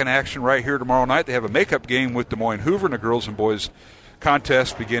are back in action right here tomorrow night. They have a makeup game with Des Moines Hoover in a girls and boys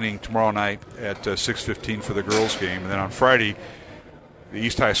contest beginning tomorrow night at 6:15 for the girls game. And then on Friday, the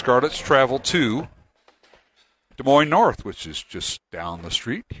East High Scarlets travel to Des Moines North, which is just down the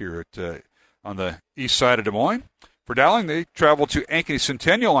street here at on the east side of Des Moines. For Dowling, they travel to Ankeny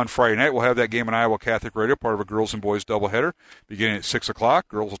Centennial on Friday night. We'll have that game on Iowa Catholic Radio, part of a girls and boys doubleheader, beginning at 6 o'clock.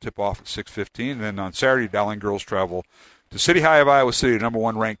 Girls will tip off at 6:15. And then on Saturday, Dowling girls travel to City High of Iowa City, the number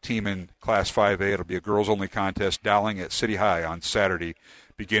 1 ranked team in Class 5A. It'll be a girls-only contest, Dowling at City High on Saturday,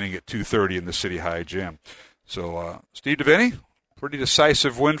 beginning at 2:30 in the City High Gym. So, Steve DeVinny, pretty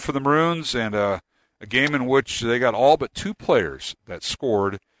decisive win for the Maroons, and a game in which they got all but 2 players that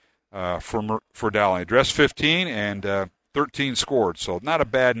scored for Dowling. Addressed 15 and 13 scored. So not a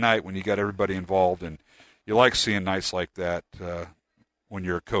bad night when you got everybody involved, and you like seeing nights like that when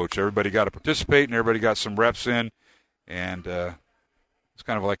you're a coach. Everybody got to participate, and everybody got some reps in, and it's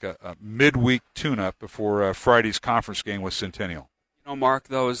kind of like a midweek tune-up before Friday's conference game with Centennial. You know, Mark,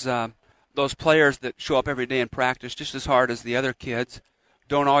 those players that show up every day in practice just as hard as the other kids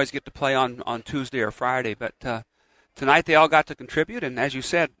don't always get to play on Tuesday or Friday, but tonight they all got to contribute, and as you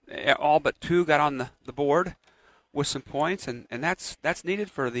said, all but 2 got on the board with some points, and that's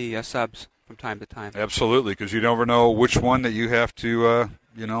needed for the subs from time to time. Absolutely, because you never know which one that you have to,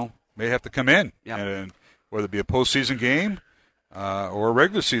 may have to come in, and whether it be a postseason game or a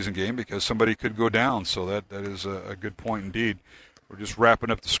regular season game, because somebody could go down. So that is a good point indeed. We're just wrapping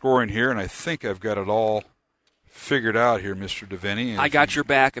up the scoring here, and I think I've got it all figured out here, Mr. DeVinny. I got your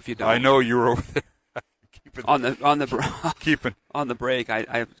back if you don't. I know you were over there. on the break.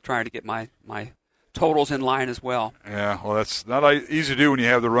 I'm trying to get my totals in line as well. Yeah, well, that's not easy to do when you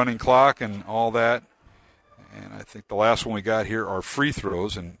have the running clock and all that. And I think the last one we got here are free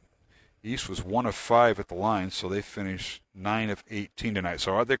throws, and East was 1 of 5 at the line, so they finished 9 of 18 tonight.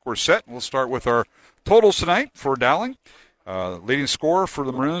 So I think we're set. We'll start with our totals tonight for Dowling. Leading scorer for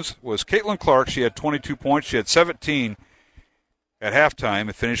the Maroons was Caitlin Clark. She had 22 points. She had 17 at halftime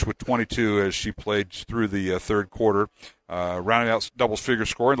and finished with 22 as she played through the third quarter. Rounding out doubles-figure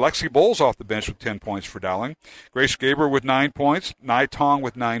scoring, Lexi Bowles off the bench with 10 points for Dowling. Grace Gaber with 9 points. Nai Tong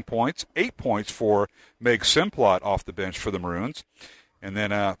with 9 points. 8 points for Meg Simplot off the bench for the Maroons. And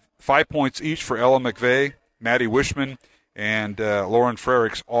then 5 points each for Ella McVeigh, Maddie Wishman, and Lauren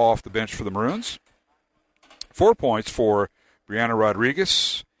Frericks all off the bench for the Maroons. 4 points for Brianna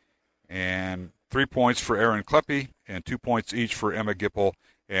Rodriguez, and 3 points for Erin Kleppe, and 2 points each for Emma Gipple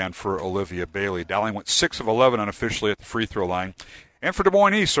and for Olivia Bailey. Dowling went 6 of 11 unofficially at the free throw line. And for Des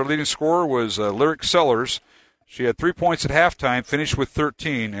Moines East, our leading scorer was Lyric Sellers. She had 3 points at halftime, finished with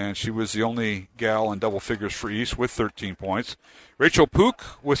 13, and she was the only gal in double figures for East with 13 points. Rachel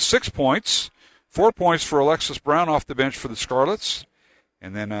Pook with 6 points, 4 points for Alexis Brown off the bench for the Scarlets.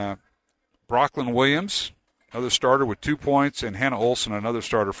 And then Brooklyn Williams, another starter with 2 points, and Hannah Olson, another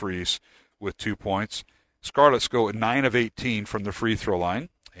starter for East with 2 points. Scarlets go at 9 of 18 from the free throw line.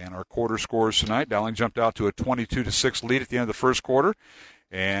 And our quarter scores tonight, Dowling jumped out to a 22-6 lead at the end of the first quarter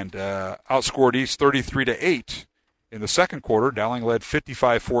and outscored East 33-8 in the second quarter. Dowling led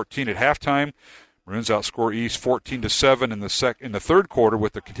 55-14 at halftime. Maroons outscore East 14-7 in the third quarter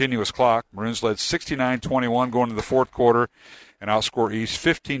with the continuous clock. Maroons led 69-21 going into the fourth quarter and outscore East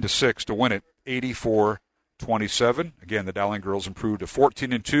 15-6 to win it 84-27. Again, the Dowling girls improved to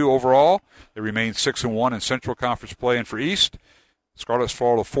 14-2 overall. They remain 6-1 in Central Conference play, and for East, Scarlets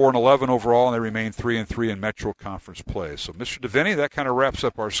fall to 4-11 overall, and they remain 3-3 in Metro Conference play. So, Mr. DeVinny, that kind of wraps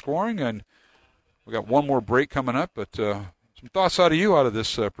up our scoring, and we got one more break coming up. But some thoughts out of you out of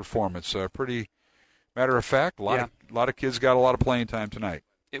this performance? Pretty matter of fact. A lot of kids got a lot of playing time tonight.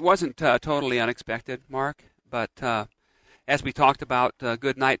 It wasn't totally unexpected, Mark, but as we talked about,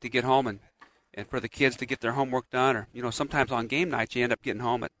 good night to get home and for the kids to get their homework done, or sometimes on game nights you end up getting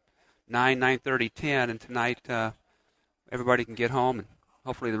home at 9:30, 10, and tonight. Everybody can get home, and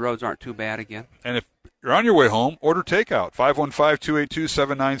hopefully the roads aren't too bad again. And if you're on your way home, order takeout,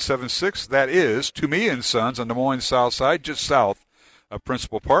 515-282-7976. That is To Me and Sons on Des Moines South Side, just south of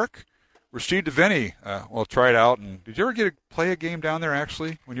Principal Park. Where Steve DeVinny will try it out. And did you ever play a game down there,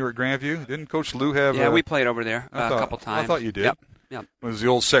 actually, when you were at Grandview? Didn't Coach Lou have Yeah, we played over there a couple times. I thought you did. Yep. Was the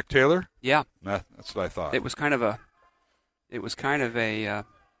old Sec Taylor? Yeah. That's what I thought. It was kind of a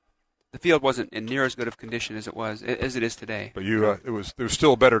the field wasn't in near as good of condition as it is today. But it was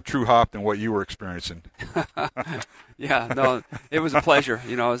still a better true hop than what you were experiencing. Yeah, no, it was a pleasure.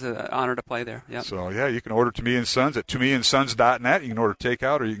 It was an honor to play there. Yep. So you can order To Me and Sons at tomeandsons.net. You can order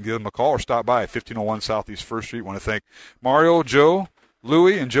takeout, or you can give them a call or stop by at 1501 Southeast First Street. I want to thank Mario, Joe,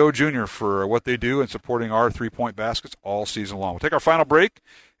 Louie, and Joe Jr. for what they do in supporting our 3-point baskets all season long. We'll take our final break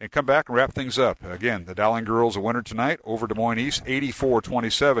and come back and wrap things up. Again, the Dowling girls a winner tonight over Des Moines East,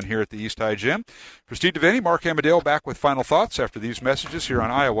 84-27 here at the East High Gym. For Steve DeVinny, Mark Amadale back with final thoughts after these messages here on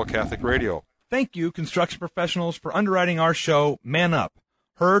Iowa Catholic Radio. Thank you, construction professionals, for underwriting our show, Man Up.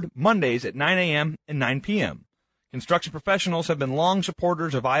 Heard Mondays at 9 a.m. and 9 p.m. Construction professionals have been long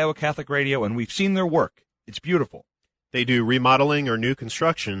supporters of Iowa Catholic Radio, and we've seen their work. It's beautiful. They do remodeling or new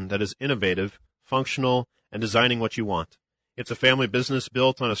construction that is innovative, functional, and designing what you want. It's a family business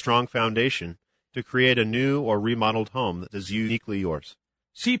built on a strong foundation to create a new or remodeled home that is uniquely yours.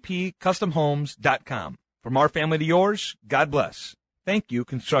 CPCustomHomes.com. From our family to yours, God bless. Thank you,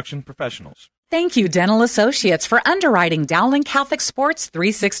 construction professionals. Thank you, Dental Associates, for underwriting Dowling Catholic Sports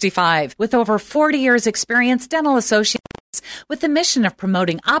 365. With over 40 years' experience, Dental Associates with the mission of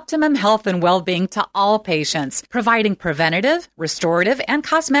promoting optimum health and well-being to all patients, providing preventative, restorative, and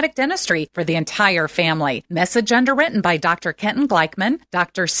cosmetic dentistry for the entire family. Message underwritten by Dr. Kenton Gleichman,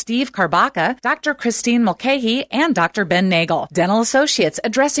 Dr. Steve Karbaka, Dr. Christine Mulcahy, and Dr. Ben Nagel. Dental Associates,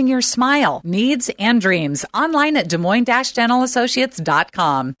 addressing your smile, needs, and dreams. Online at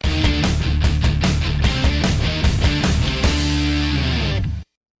DesMoines-DentalAssociates.com.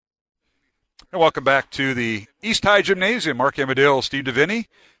 And welcome back to the East High Gymnasium. Mark Amadale, Steve DeVinny.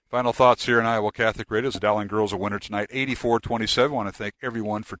 Final thoughts here on Iowa Catholic Radio. The Dowling girls a winner tonight, 84-27. I want to thank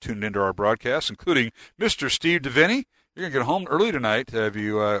everyone for tuning into our broadcast, including Mr. Steve DeVinny. You're going to get home early tonight. Have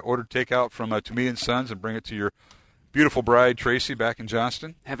you ordered takeout from To Me and Sons and bring it to your beautiful bride, Tracy, back in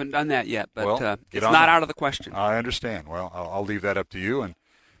Johnston? Haven't done that yet, but well, it's not out of the question. I understand. Well, I'll leave that up to you. And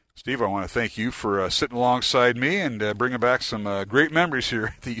Steve, I want to thank you for sitting alongside me and bringing back some great memories here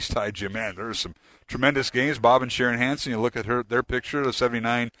at the East High Gym. Man, there's some tremendous games. Bob and Sharon Hansen, you look at their picture, the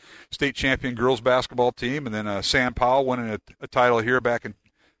 79 state champion girls basketball team, and then Sam Powell winning a title here back in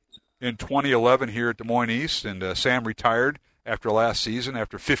 2011 here at Des Moines East, and Sam retired after last season,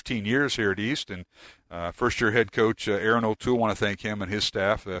 after 15 years here at East, and first-year head coach Aaron O'Toole, want to thank him and his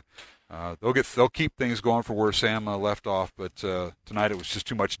staff. They'll keep things going for where Sam left off, but tonight it was just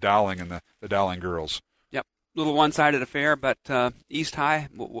too much Dowling and the Dowling girls. Yep, little one-sided affair, but East High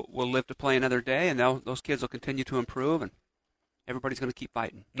will live to play another day, and those kids will continue to improve, and everybody's going to keep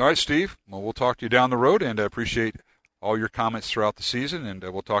fighting. All right, Steve. Well, we'll talk to you down the road, and I appreciate all your comments throughout the season, and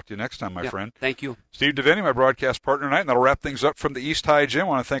we'll talk to you next time, my friend. Thank you. Steve Devaney, my broadcast partner tonight, and that'll wrap things up from the East High Gym. I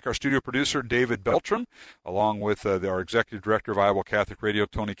want to thank our studio producer, David Beltram, along with our executive director of Iowa Catholic Radio,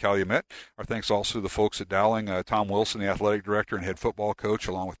 Tony Calumet. Our thanks also to the folks at Dowling, Tom Wilson, the athletic director and head football coach,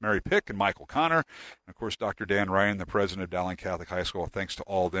 along with Mary Pick and Michael Connor, and, of course, Dr. Dan Ryan, the president of Dowling Catholic High School. Thanks to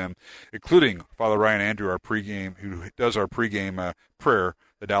all of them, including Father Ryan Andrew, who does our pregame prayer,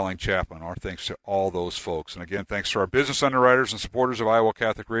 the Dowling chaplain. Our thanks to all those folks. And again, thanks to our business underwriters and supporters of Iowa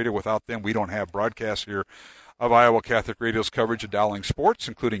Catholic Radio. Without them, we don't have broadcasts here of Iowa Catholic Radio's coverage of Dowling sports,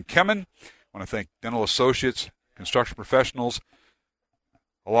 including Kemen. I want to thank Dental Associates, Construction Professionals,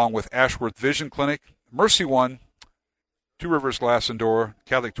 along with Ashworth Vision Clinic, Mercy One, Two Rivers Glass and Door,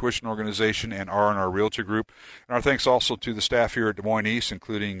 Catholic Tuition Organization, and R&R Realty Group. And our thanks also to the staff here at Des Moines East,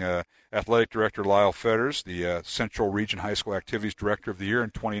 including Athletic Director Lyle Fetters, the Central Region High School Activities Director of the Year in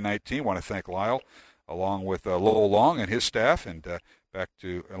 2019. I want to thank Lyle, along with Lowell Long and his staff, and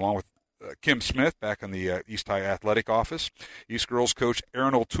along with Kim Smith back in the East High Athletic Office. East Girls coach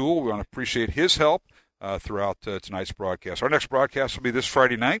Aaron O'Toole, we want to appreciate his help throughout tonight's broadcast. Our next broadcast will be this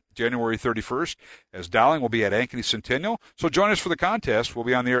Friday night, January 31st, as Dowling will be at Ankeny Centennial. So join us for the contest. We'll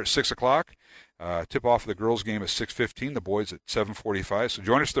be on the air at 6 o'clock. Tip-off of the girls' game at 6:15, the boys at 7:45. So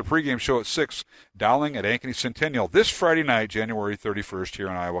join us for the pregame show at 6, Dowling at Ankeny Centennial, this Friday night, January 31st, here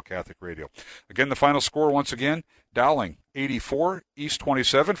on Iowa Catholic Radio. Again, the final score, once again, Dowling 84, East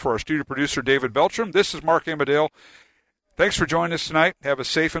 27. For our studio producer, David Beltram, this is Mark Amadale. Thanks for joining us tonight. Have a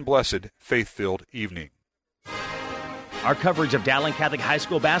safe and blessed, faith-filled evening. Our coverage of Dowling Catholic High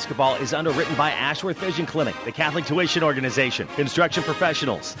School basketball is underwritten by Ashworth Vision Clinic, the Catholic Tuition Organization, Construction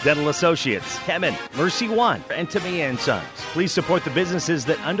Professionals, Dental Associates, Kemen, Mercy One, and Tamia & Sons. Please support the businesses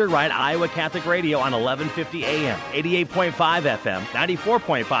that underwrite Iowa Catholic Radio on 1150 AM, 88.5 FM,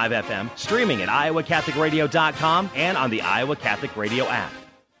 94.5 FM, streaming at iowacatholicradio.com and on the Iowa Catholic Radio app.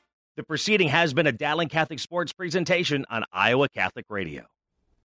 The proceeding has been a Dowling Catholic Sports presentation on Iowa Catholic Radio.